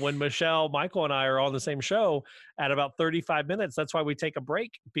 And when Michelle, Michael, and I are on the same show at about 35 minutes, that's why we take a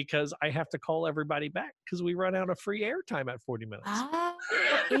break, because I have to call everybody back because we run out of free airtime at 40 minutes. Oh,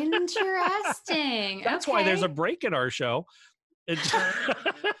 interesting. That's why there's a break in our show.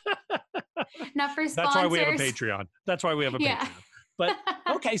 Not for sponsors. That's why we have a Patreon. Patreon. But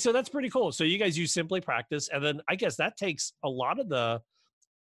okay, so that's pretty cool. So you guys use Simply Practice, and then I guess that takes a lot of the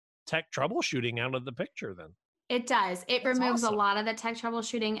tech troubleshooting out of the picture then. It does. It removes a lot of the tech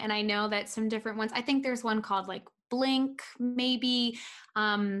troubleshooting. And I know that some different ones, I think there's one called like Blink, maybe.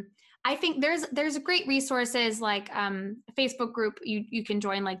 I think there's great resources like Facebook group. You can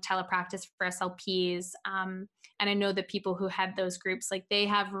join like Telepractice for SLPs. And I know the people who had those groups, like they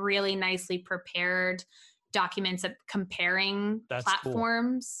have really nicely prepared documents of comparing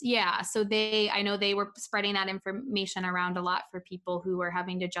platforms. Cool. Yeah. So I know they were spreading that information around a lot for people who were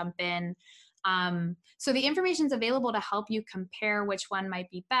having to jump in. So the information is available to help you compare which one might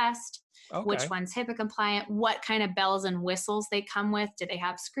be best, which one's HIPAA compliant, what kind of bells and whistles they come with. Do they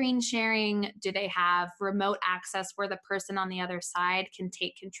have screen sharing? Do they have remote access where the person on the other side can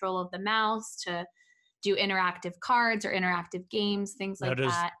take control of the mouse to do interactive cards or interactive games, things like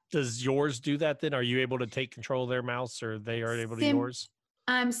that. Does yours do that then? Are you able to take control of their mouse, or they are able to yours?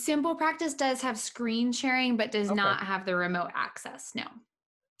 Simple Practice does have screen sharing, but does not have the remote access. No.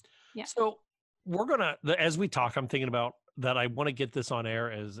 Yeah. So we're going to, as we talk, I'm thinking about that. I want to get this on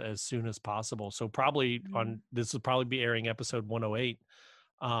air as soon as possible. So probably this will probably be airing episode 108.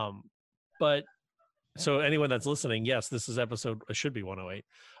 But so anyone that's listening, yes, this is should be 108.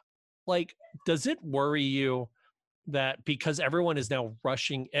 Like, does it worry you that because everyone is now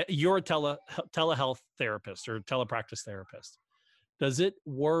rushing, you're a telehealth therapist or telepractice therapist, does it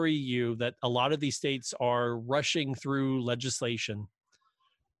worry you that a lot of these states are rushing through legislation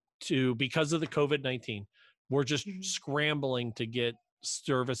because of the COVID-19, we're just scrambling to get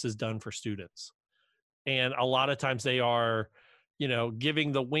services done for students? And a lot of times they are,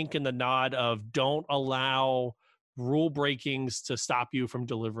 giving the wink and the nod of don't allow rule breakings to stop you from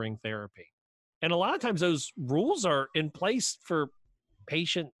delivering therapy. And a lot of times those rules are in place for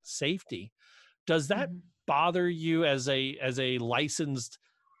patient safety. Does that bother you as a licensed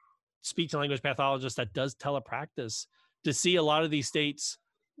speech and language pathologist that does telepractice to see a lot of these states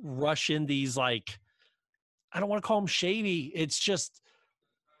rush in these, like, I don't want to call them shady, it's just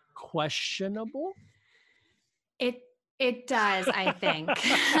questionable? It does, I think.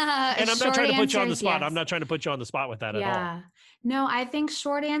 And I'm not trying to put you on the spot. Yes. I'm not trying to put you on the spot with that at all. No, I think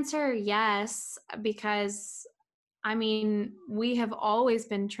short answer, yes, because I mean, we have always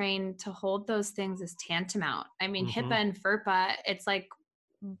been trained to hold those things as tantamount. I mean, HIPAA and FERPA, it's like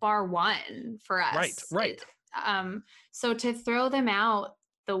bar one for us. Right. So to throw them out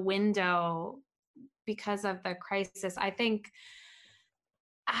the window because of the crisis, I think,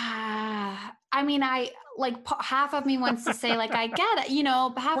 I mean, half of me wants to say, like, I get it,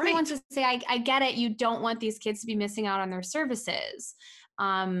 half of me wants to say, I get it. You don't want these kids to be missing out on their services.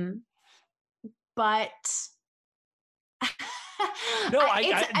 But no,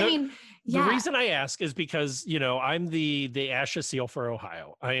 The reason I ask is because, I'm the ASHA SEAL for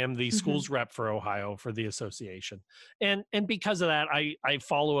Ohio. I am the schools rep for Ohio for the association. And because of that, I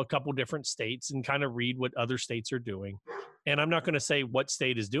follow a couple different states and kind of read what other states are doing. And I'm not going to say what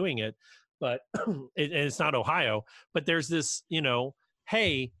state is doing it, but it's not Ohio, but there's this,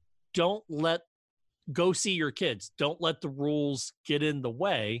 hey, go see your kids. Don't let the rules get in the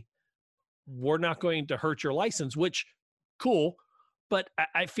way. We're not going to hurt your license, which cool. But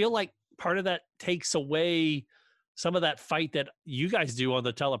I feel like part of that takes away some of that fight that you guys do on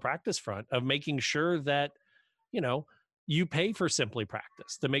the telepractice front of making sure that, you pay for Simply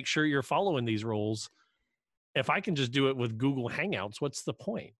Practice to make sure you're following these rules. If I can just do it with Google Hangouts, what's the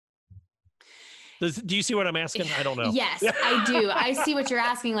point? Do you see what I'm asking? I don't know. Yes, I do. I see what you're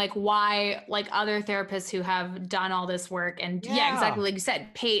asking, like why, like other therapists who have done all this work and yeah exactly. Like you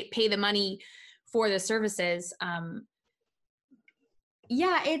said, pay the money for the services.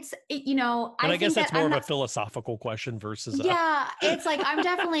 I guess that's more of a philosophical question versus it's like I'm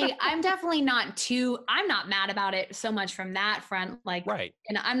definitely not mad about it so much from that front, like right.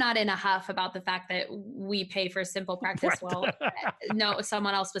 And I'm not in a huff about the fact that we pay for Simple Practice. Right. Well, no,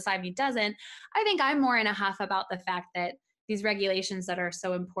 someone else beside me doesn't. I think I'm more in a huff about the fact that these regulations that are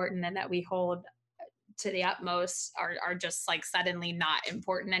so important and that we hold to the utmost are just like suddenly not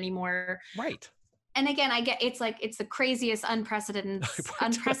important anymore. Right. And again, I get it's the craziest unprecedented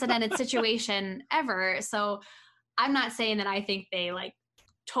situation ever. So I'm not saying that I think they like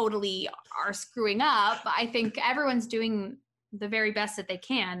totally are screwing up. I think everyone's doing the very best that they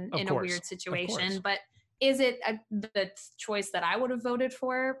can in a weird situation. But is it the choice that I would have voted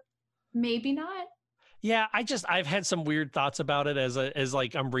for? Maybe not. Yeah, I've had some weird thoughts about it as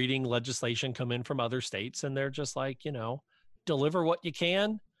like I'm reading legislation come in from other states, and they're just like, deliver what you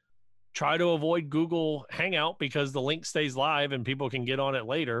can. Try to avoid Google Hangout because the link stays live and people can get on it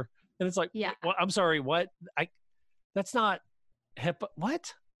later. And it's like, well, I'm sorry, what? That's not HIPAA.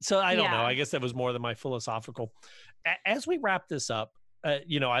 What? So I don't know. I guess that was more than my philosophical. As we wrap this up, I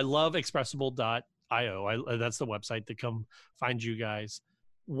love Expressable.io. That's the website to come find you guys.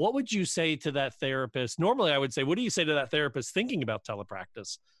 What would you say to that therapist? Normally I would say, what do you say to that therapist thinking about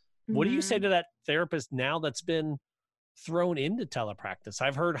telepractice? What do you say to that therapist now that's been thrown into telepractice?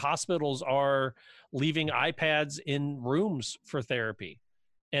 I've heard hospitals are leaving iPads in rooms for therapy,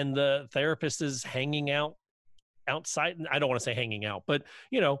 and the therapist is hanging out outside. I don't want to say hanging out, but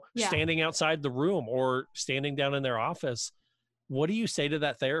standing outside the room or standing down in their office. What do you say to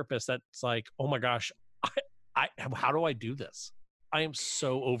that therapist that's like, oh my gosh, how do I do this? I am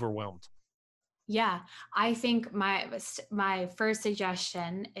so overwhelmed. Yeah, I think my first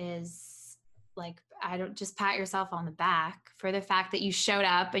suggestion is like, I don't just pat yourself on the back for the fact that you showed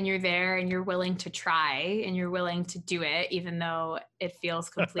up and you're there and you're willing to try and you're willing to do it, even though it feels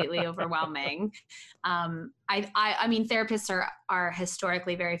completely overwhelming. I mean, therapists are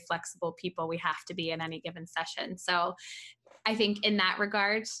historically very flexible people. We have to be in any given session. So I think in that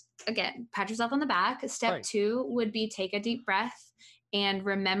regard, again, pat yourself on the back. Step 2 would be take a deep breath and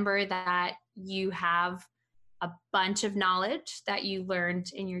remember that you have a bunch of knowledge that you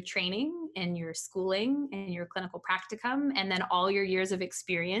learned in your training and your schooling and your clinical practicum, and then all your years of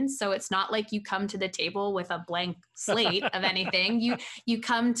experience. So it's not like you come to the table with a blank slate of anything. You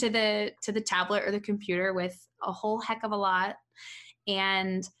come to the tablet or the computer with a whole heck of a lot.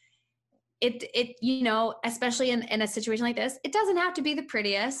 And it especially in a situation like this, it doesn't have to be the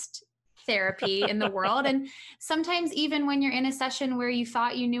prettiest therapy in the world. And sometimes even when you're in a session where you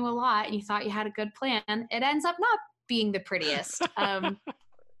thought you knew a lot and you thought you had a good plan, it ends up not being the prettiest.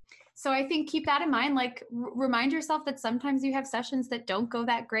 So I think keep that in mind. Like remind yourself that sometimes you have sessions that don't go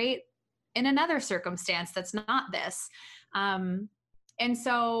that great in another circumstance that's not this. And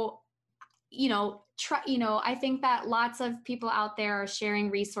so, I think that lots of people out there are sharing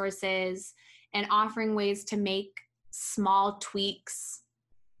resources and offering ways to make small tweaks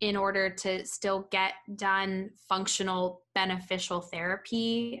in order to still get done functional, beneficial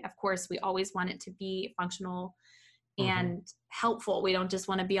therapy. Of course, we always want it to be functional and helpful. We don't just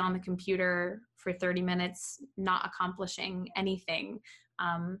want to be on the computer for 30 minutes, not accomplishing anything.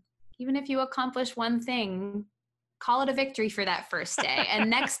 Even if you accomplish one thing, call it a victory for that first day. And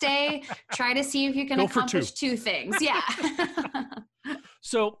next day, try to see if you can accomplish 2 things. Yeah.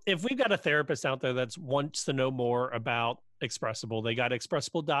 So if we've got a therapist out there that wants to know more about Expressable, they got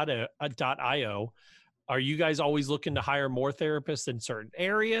Expressable.io. Are you guys always looking to hire more therapists in certain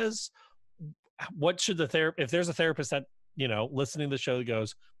areas? What should if there's a therapist that, listening to the show that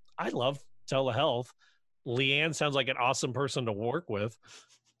goes, I love telehealth. Leanne sounds like an awesome person to work with.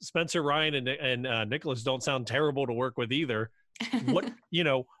 Spencer, Ryan, and Nicholas don't sound terrible to work with either. What,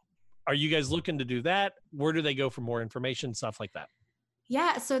 Are you guys looking to do that? Where do they go for more information, stuff like that?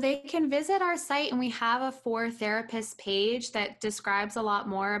 Yeah, so they can visit our site, and we have a For Therapists page that describes a lot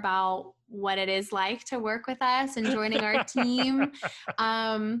more about what it is like to work with us and joining our team.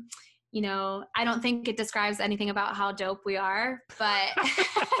 I don't think it describes anything about how dope we are, but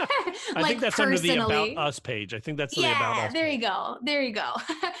I think that's under the About Us page. I think that's the About Us there page. you go. There you go.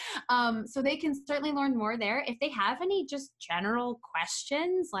 So they can certainly learn more there. If they have any just general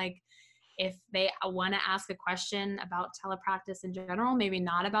questions, like if they want to ask a question about telepractice in general, maybe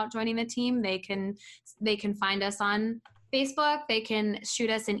not about joining the team, they can find us on Facebook. They can shoot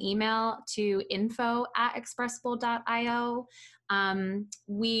us an email to info@expressable.io.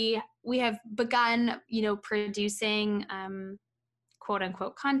 We have begun, producing quote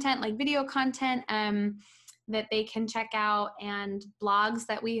unquote content, like video content that they can check out, and blogs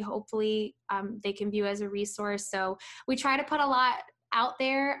that we hopefully they can view as a resource. So we try to put a lot out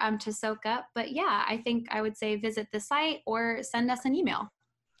there to soak up. But yeah, I think I would say visit the site or send us an email.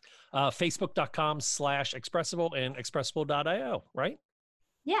 Facebook.com/Expressable and Expressable.io, right?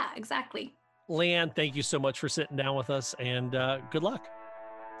 Yeah, exactly. Leanne, thank you so much for sitting down with us, and good luck.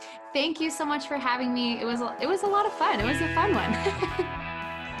 Thank you so much for having me. It was a lot of fun. It was a fun one.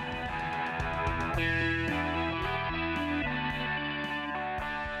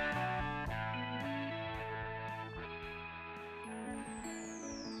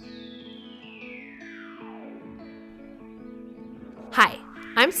 Hi,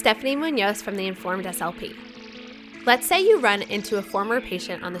 I'm Stephanie Munoz from the Informed SLP. Let's say you run into a former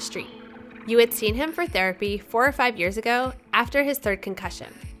patient on the street. You had seen him for therapy 4 or 5 years ago after his 3rd concussion.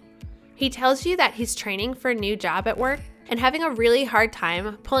 He tells you that he's training for a new job at work and having a really hard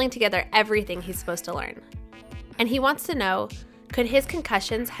time pulling together everything he's supposed to learn. And he wants to know, could his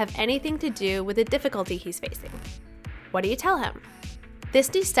concussions have anything to do with the difficulty he's facing? What do you tell him?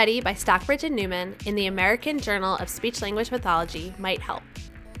 This new study by Stockbridge and Newman in the American Journal of Speech-Language Pathology might help.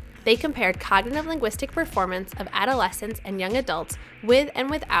 They compared cognitive linguistic performance of adolescents and young adults with and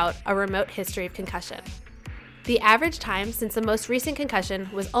without a remote history of concussion. The average time since the most recent concussion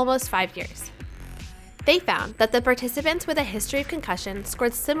was almost 5 years. They found that the participants with a history of concussion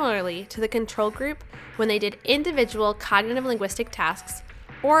scored similarly to the control group when they did individual cognitive linguistic tasks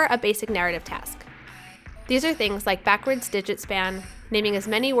or a basic narrative task. These are things like backwards digit span, naming as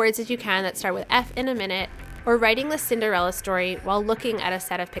many words as you can that start with F in a minute, or writing the Cinderella story while looking at a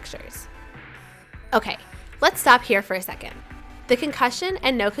set of pictures. Okay, let's stop here for a second. The concussion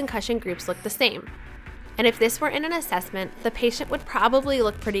and no concussion groups look the same. And if this were in an assessment, the patient would probably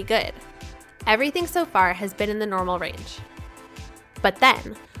look pretty good. Everything so far has been in the normal range. But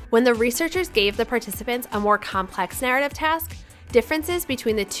then, when the researchers gave the participants a more complex narrative task, differences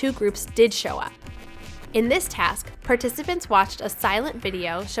between the two groups did show up. In this task, participants watched a silent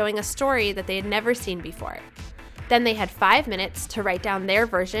video showing a story that they had never seen before. Then they had 5 minutes to write down their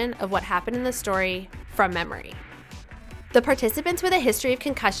version of what happened in the story from memory. The participants with a history of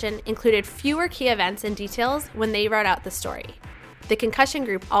concussion included fewer key events and details when they wrote out the story. The concussion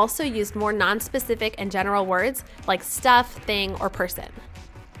group also used more nonspecific and general words like stuff, thing, or person.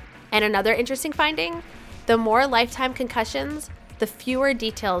 And another interesting finding, the more lifetime concussions, the fewer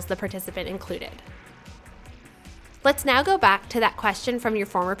details the participant included. Let's now go back to that question from your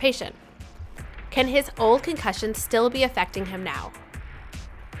former patient. Can his old concussion still be affecting him now?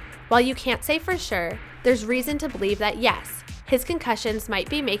 While you can't say for sure, there's reason to believe that yes, his concussions might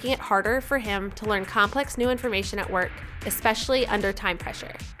be making it harder for him to learn complex new information at work, especially under time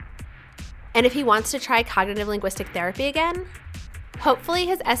pressure. And if he wants to try cognitive linguistic therapy again, hopefully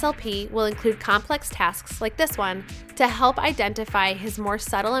his SLP will include complex tasks like this one to help identify his more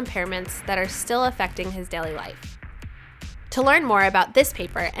subtle impairments that are still affecting his daily life. To learn more about this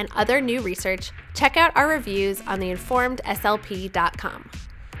paper and other new research, check out our reviews on theinformedslp.com.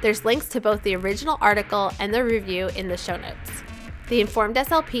 There's links to both the original article and the review in the show notes. The Informed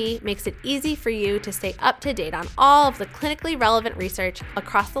SLP makes it easy for you to stay up to date on all of the clinically relevant research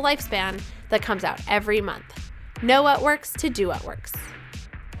across the lifespan that comes out every month. Know what works to do what works.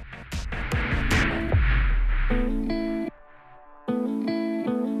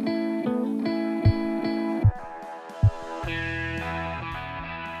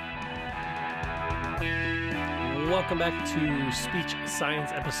 Welcome back to Speech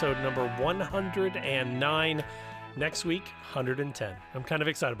Science episode number 109. Next week, 110. I'm kind of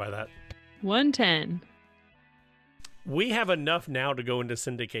excited by that. 110. We have enough now to go into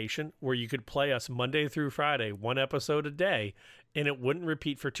syndication where you could play us Monday through Friday, 1 episode a day, and it wouldn't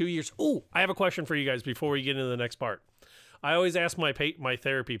repeat for 2 years. Oh, I have a question for you guys before we get into the next part. I always ask my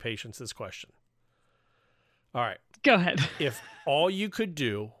therapy patients this question. All right. Go ahead. If all you could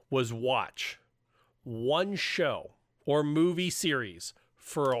do was watch one show or movie series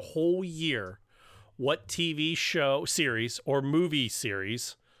for a whole year, what TV show, series, or movie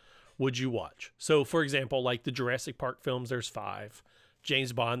series would you watch? So, for example, like the Jurassic Park films, there's 5.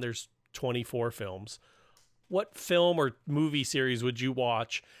 James Bond, there's 24 films. What film or movie series would you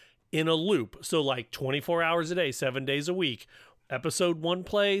watch in a loop? So like 24 hours a day, 7 days a week. Episode 1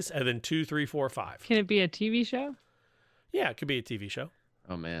 plays, and then 2, 3, 4, 5. Can it be a TV show? Yeah, it could be a TV show.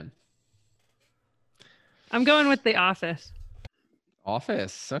 Oh, man. I'm going with The Office.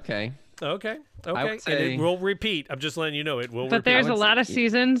 Office. Okay. Okay. I would And say- it will repeat. I'm just letting you know it will But repeat. there's a lot of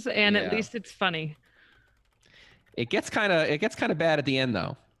seasons, and Yeah. at least it's funny. It gets kind of bad at the end,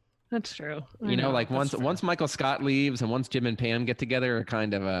 though. That's true. You know, like once Michael Scott leaves and once Jim and Pam get together, it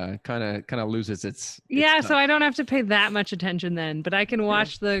kind of loses its. Yeah, so I don't have to pay that much attention then, but I can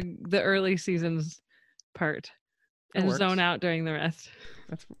watch the early seasons part That and works. zone out during the rest.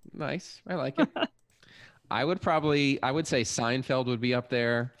 That's nice. I like it. I would say Seinfeld would be up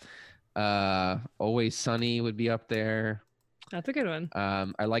there. Always Sunny would be up there. That's a good one.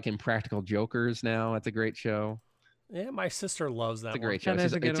 I like Impractical Jokers now. That's a great show. Yeah, my sister loves that It's a one. great show. That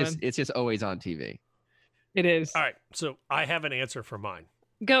is a good one. It's just always on TV. It is. All right, so I have an answer for mine.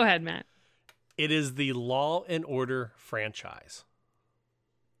 Go ahead, Matt. It is the Law and Order franchise.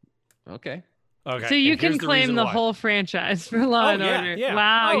 Okay. Okay. So you and can here's the claim reason the why. whole franchise for Law and yeah, Order. yeah.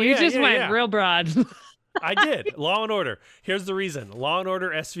 Wow, Oh, you yeah, just yeah, went yeah. real broad. I did. Law and Order. Here's the reason. Law and Order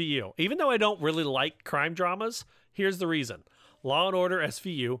SVU. Even though I don't really like crime dramas, here's the reason. Law and Order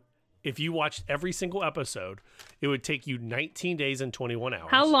SVU, if you watched every single episode, it would take you 19 days and 21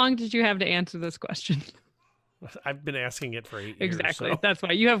 hours. How long did you have to answer this question? I've been asking it for 8 years. Exactly. so. That's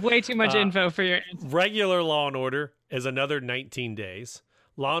why you have way too much info for your answer. Regular Law and Order is another 19 days.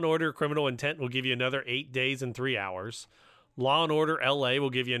 Law and Order Criminal Intent will give you another 8 days and 3 hours. Law and Order LA will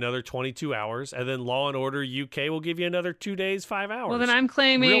give you another 22 hours. And then Law and Order UK will give you another 2 days, 5 hours. Well, then I'm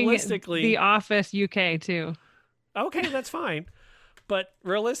claiming realistically, The Office UK too. Okay, that's fine. But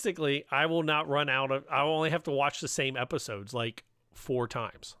realistically, I will not run out of, I will only have to watch the same episodes like 4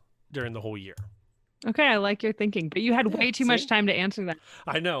 times during the whole year. Okay, I like your thinking, but you had way too much time to answer that.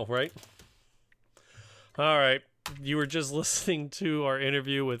 I know, right? All right. You were just listening to our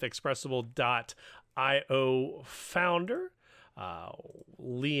interview with Expressable.io founder,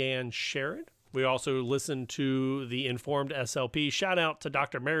 Leanne Sherrod. We also listened to the Informed SLP. Shout out to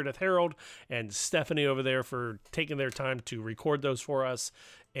Dr. Meredith Harold and Stephanie over there for taking their time to record those for us.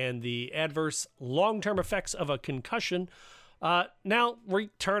 And the adverse long-term effects of a concussion. Now we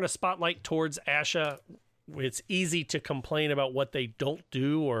turn a spotlight towards ASHA. It's easy to complain about what they don't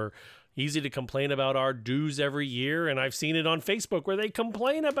do, or easy to complain about our dues every year. And I've seen it on Facebook where they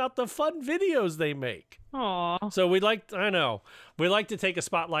complain about the fun videos they make. Aww. So we'd like to take a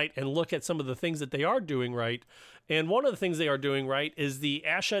spotlight and look at some of the things that they are doing right. And one of the things they are doing right is the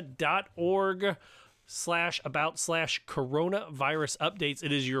ASHA.org/about/coronavirus updates.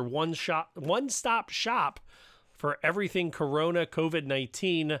 It is your one-stop shop for everything Corona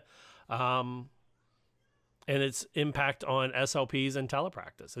COVID-19 and its impact on SLPs and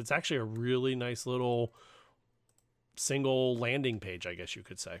telepractice. It's actually a really nice little single landing page, I guess you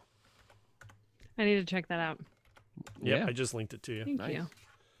could say. I need to check that out. Yep, Yeah. I just linked it to you. Thank you.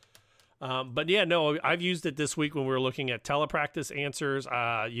 But yeah, no, I've used it this week when we were looking at telepractice answers,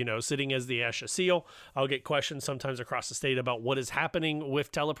 sitting as the ASHA SEAL. I'll get questions sometimes across the state about what is happening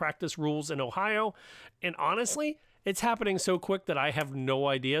with telepractice rules in Ohio. And honestly, it's happening so quick that I have no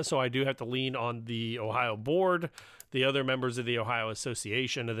idea. So I do have to lean on the Ohio board, the other members of the Ohio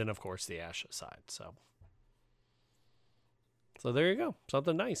Association, and then, of course, the ASHA side. So there you go.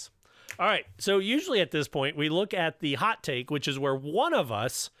 Something nice. All right. So usually at this point, we look at the hot take, which is where one of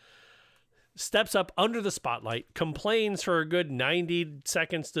us steps up under the spotlight, complains for a good 90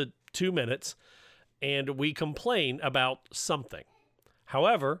 seconds to 2 minutes, and we complain about something.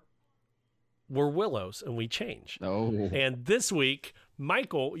 However, we're willows and we change. Oh. And this week,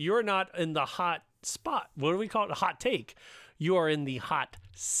 Michael, you're not in the hot spot. What do we call it? A hot take. You are in the hot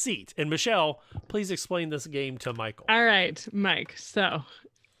seat. And Michelle, please explain this game to Michael. All right, Mike. So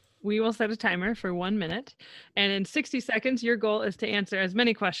we will set a timer for 1 minute. And in 60 seconds, your goal is to answer as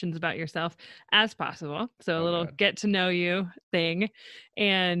many questions about yourself as possible. So a little get to know you thing.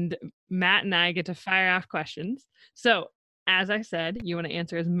 And Matt and I get to fire off questions. So as I said, you want to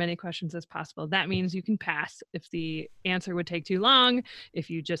answer as many questions as possible. That means you can pass if the answer would take too long,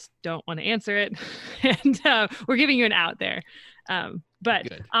 if you just don't want to answer it. And we're giving you an out there. But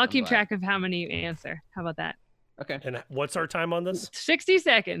Good. I'll I'm keep glad. track of how many you answer. How about that? Okay. And what's our time on this? 60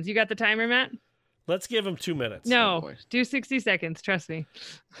 seconds. You got the timer, Matt? Let's give him 2 minutes. No, do 60 seconds. Trust me.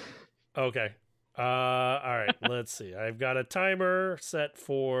 Okay. All right. Let's see. I've got a timer set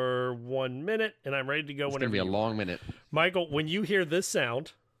for 1 minute, and I'm ready to go. It's whenever. Gonna be a long minute. Michael, when you hear this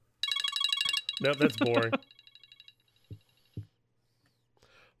sound, no, that's boring.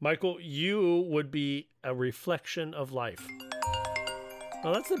 Michael, you would be a reflection of life.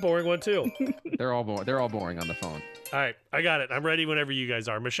 Oh, that's the boring one too. They're all boring on the phone. All right, I got it. I'm ready whenever you guys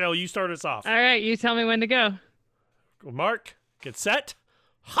are. Michelle, you start us off. All right, you tell me when to go. Mark, get set.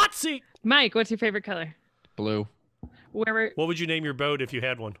 Hot seat. Mike, what's your favorite color? Blue. What would you name your boat if you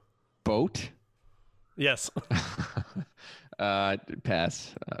had one? Boat? Yes.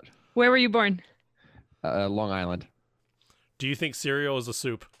 Pass. Where were you born? Long Island. Do you think cereal is a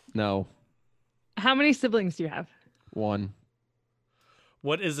soup? No. How many siblings do you have? 1.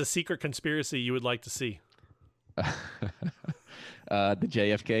 What is a secret conspiracy you would like to see? The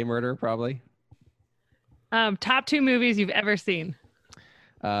JFK murder, probably. Top 2 movies you've ever seen?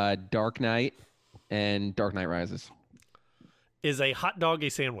 Dark Knight and Dark Knight Rises. Is a hot dog a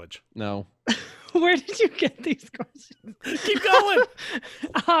sandwich? No. Where did you get these questions? Keep going.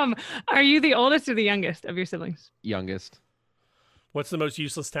 Are you the oldest or the youngest of your siblings? Youngest. What's the most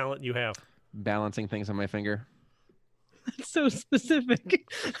useless talent you have? Balancing things on my finger. That's so specific.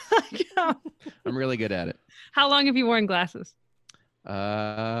 I'm really good at it. How long have you worn glasses?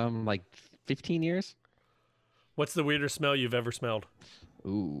 Like 15 years. What's the weirdest smell you've ever smelled?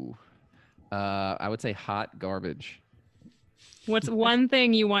 Ooh. I would say hot garbage. What's one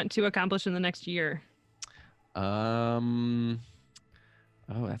thing you want to accomplish in the next year? Oh,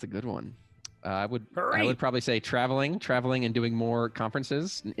 that's a good one. I would probably say traveling and doing more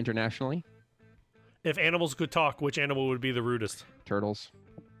conferences internationally. If animals could talk, which animal would be the rudest? Turtles.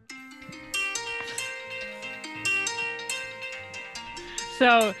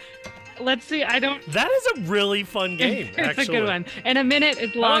 So, let's see. That is a really fun game. It's actually. a good one. And a minute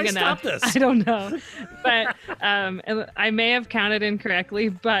is long enough. Stop this? I don't know, but I may have counted incorrectly.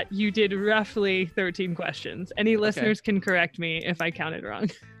 But you did roughly 13 questions. Any listeners can correct me if I counted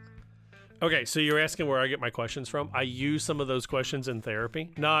wrong. Okay, so you're asking where I get my questions from. I use some of those questions in therapy,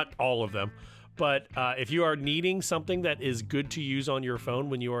 not all of them. But if you are needing something that is good to use on your phone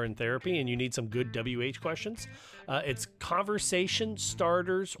when you are in therapy and you need some good WH questions, it's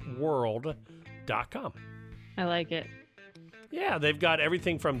conversationstartersworld.com. I like it. Yeah, they've got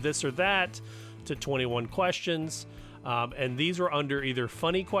everything from this or that to 21 questions. And these are under either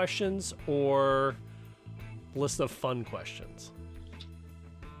funny questions or list of fun questions.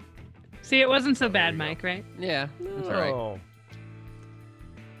 See, it wasn't so bad, Mike, right? Yeah, that's all right.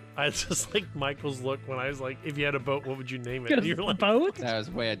 I just like Michael's look when I was like, if you had a boat, what would you name it? And you're like, boat? That was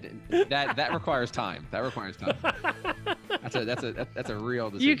way that requires time. That's a real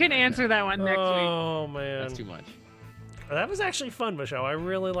decision. You can answer that one next week. Oh man. That's too much. That was actually fun, Michelle. I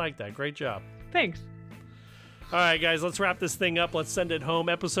really like that. Great job. Thanks. All right, guys, let's wrap this thing up. Let's send it home.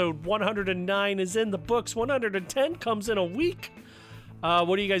 Episode 109 is in the books. 110 comes in a week.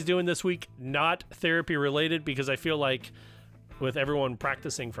 What are you guys doing this week? Not therapy related, because I feel like with everyone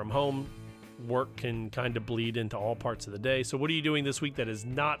practicing from home, work can kind of bleed into all parts of the day. So what are you doing this week that is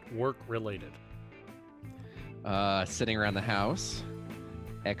not work related? Sitting around the house,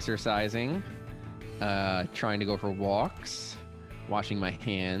 exercising, trying to go for walks, washing my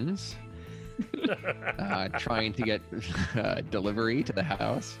hands, trying to get delivery to the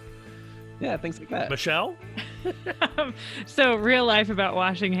house. Yeah, things like that. Michelle? So real life about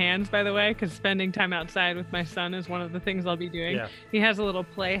washing hands, by the way, because spending time outside with my son is one of the things I'll be doing. Yeah. He has a little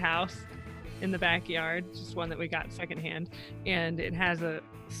playhouse in the backyard, just one that we got secondhand, and it has a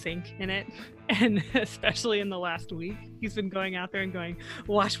sink in it. And especially in the last week, he's been going out there and going,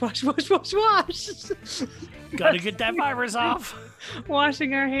 wash, wash, wash, wash, wash. Gotta get that virus off.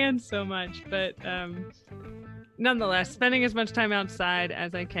 Washing our hands so much, but nonetheless, spending as much time outside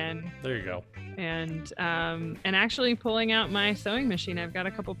as I can. There you go. And actually pulling out my sewing machine. I've got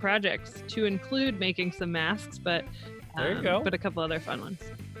a couple projects to include making some masks, but there you go. But a couple other fun ones.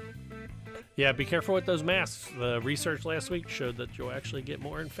 Yeah, be careful with those masks. The research last week showed that you'll actually get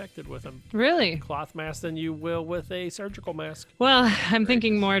more infected with a really cloth mask than you will with a surgical mask. Well, I'm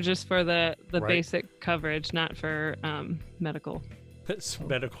thinking more just for the Right. basic coverage, not for medical. It's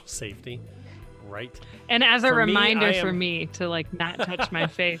medical safety, right? And as a For me, reminder I for am- me to like not touch my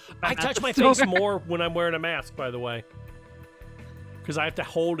face. I touch my face more when I'm wearing a mask, by the way, because I have to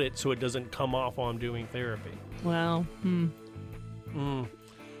hold it so it doesn't come off while I'm doing therapy. Well,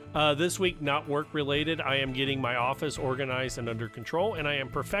 This week, not work related, I am getting my office organized and under control, and I am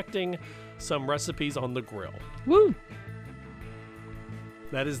perfecting some recipes on the grill. Woo!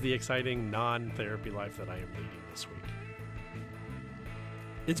 That is the exciting non-therapy life that I am leading this week.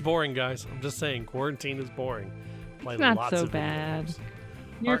 It's boring, guys. I'm just saying, quarantine is boring. It's not so bad.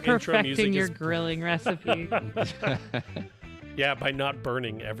 You're perfecting your grilling recipe. Yeah, by not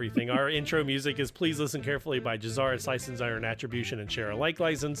burning everything. Our intro music is Please Listen Carefully by Jazar. License under an attribution and share alike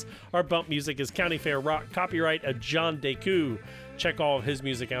license. Our bump music is County Fair Rock, copyright of John Deku. Check all of his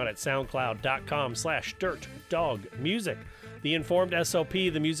music out at soundcloud.com/dirtdogmusic. The Informed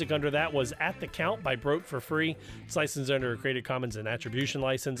SLP, the music under that was At the Count by Broke for Free. It's licensed under a Creative Commons and Attribution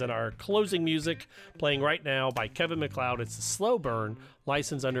license. And our closing music playing right now by Kevin MacLeod. It's the Slow Burn,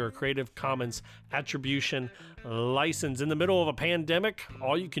 licensed under a Creative Commons Attribution license. In the middle of a pandemic,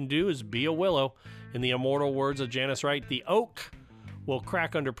 all you can do is be a willow. In the immortal words of Janice Wright, the oak will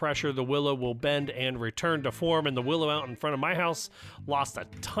crack under pressure, the willow will bend and return to form. And the willow out in front of my house lost a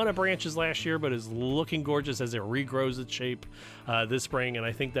ton of branches last year, but is looking gorgeous as it regrows its shape this spring. And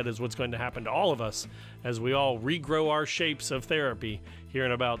I think that is what's going to happen to all of us as we all regrow our shapes of therapy here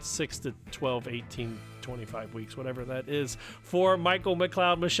in about 6 to 12, 18, 25 weeks, whatever that is. For Michael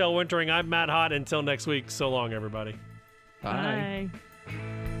MacLeod, Michelle Wintering, I'm Matt Hott. Until next week, so long, everybody. Bye.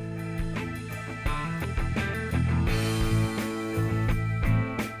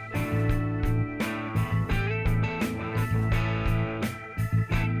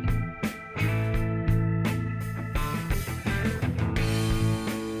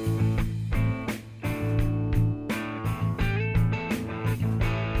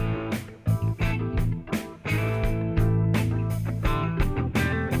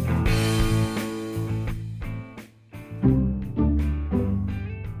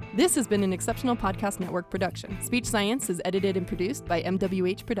 This has been an Exceptional Podcast Network production. Speech Science is edited and produced by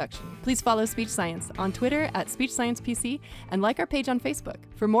MWH Production. Please follow Speech Science on Twitter at SpeechSciencePC and like our page on Facebook.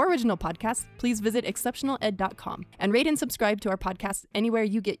 For more original podcasts, please visit exceptionaled.com and rate and subscribe to our podcast anywhere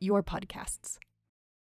you get your podcasts.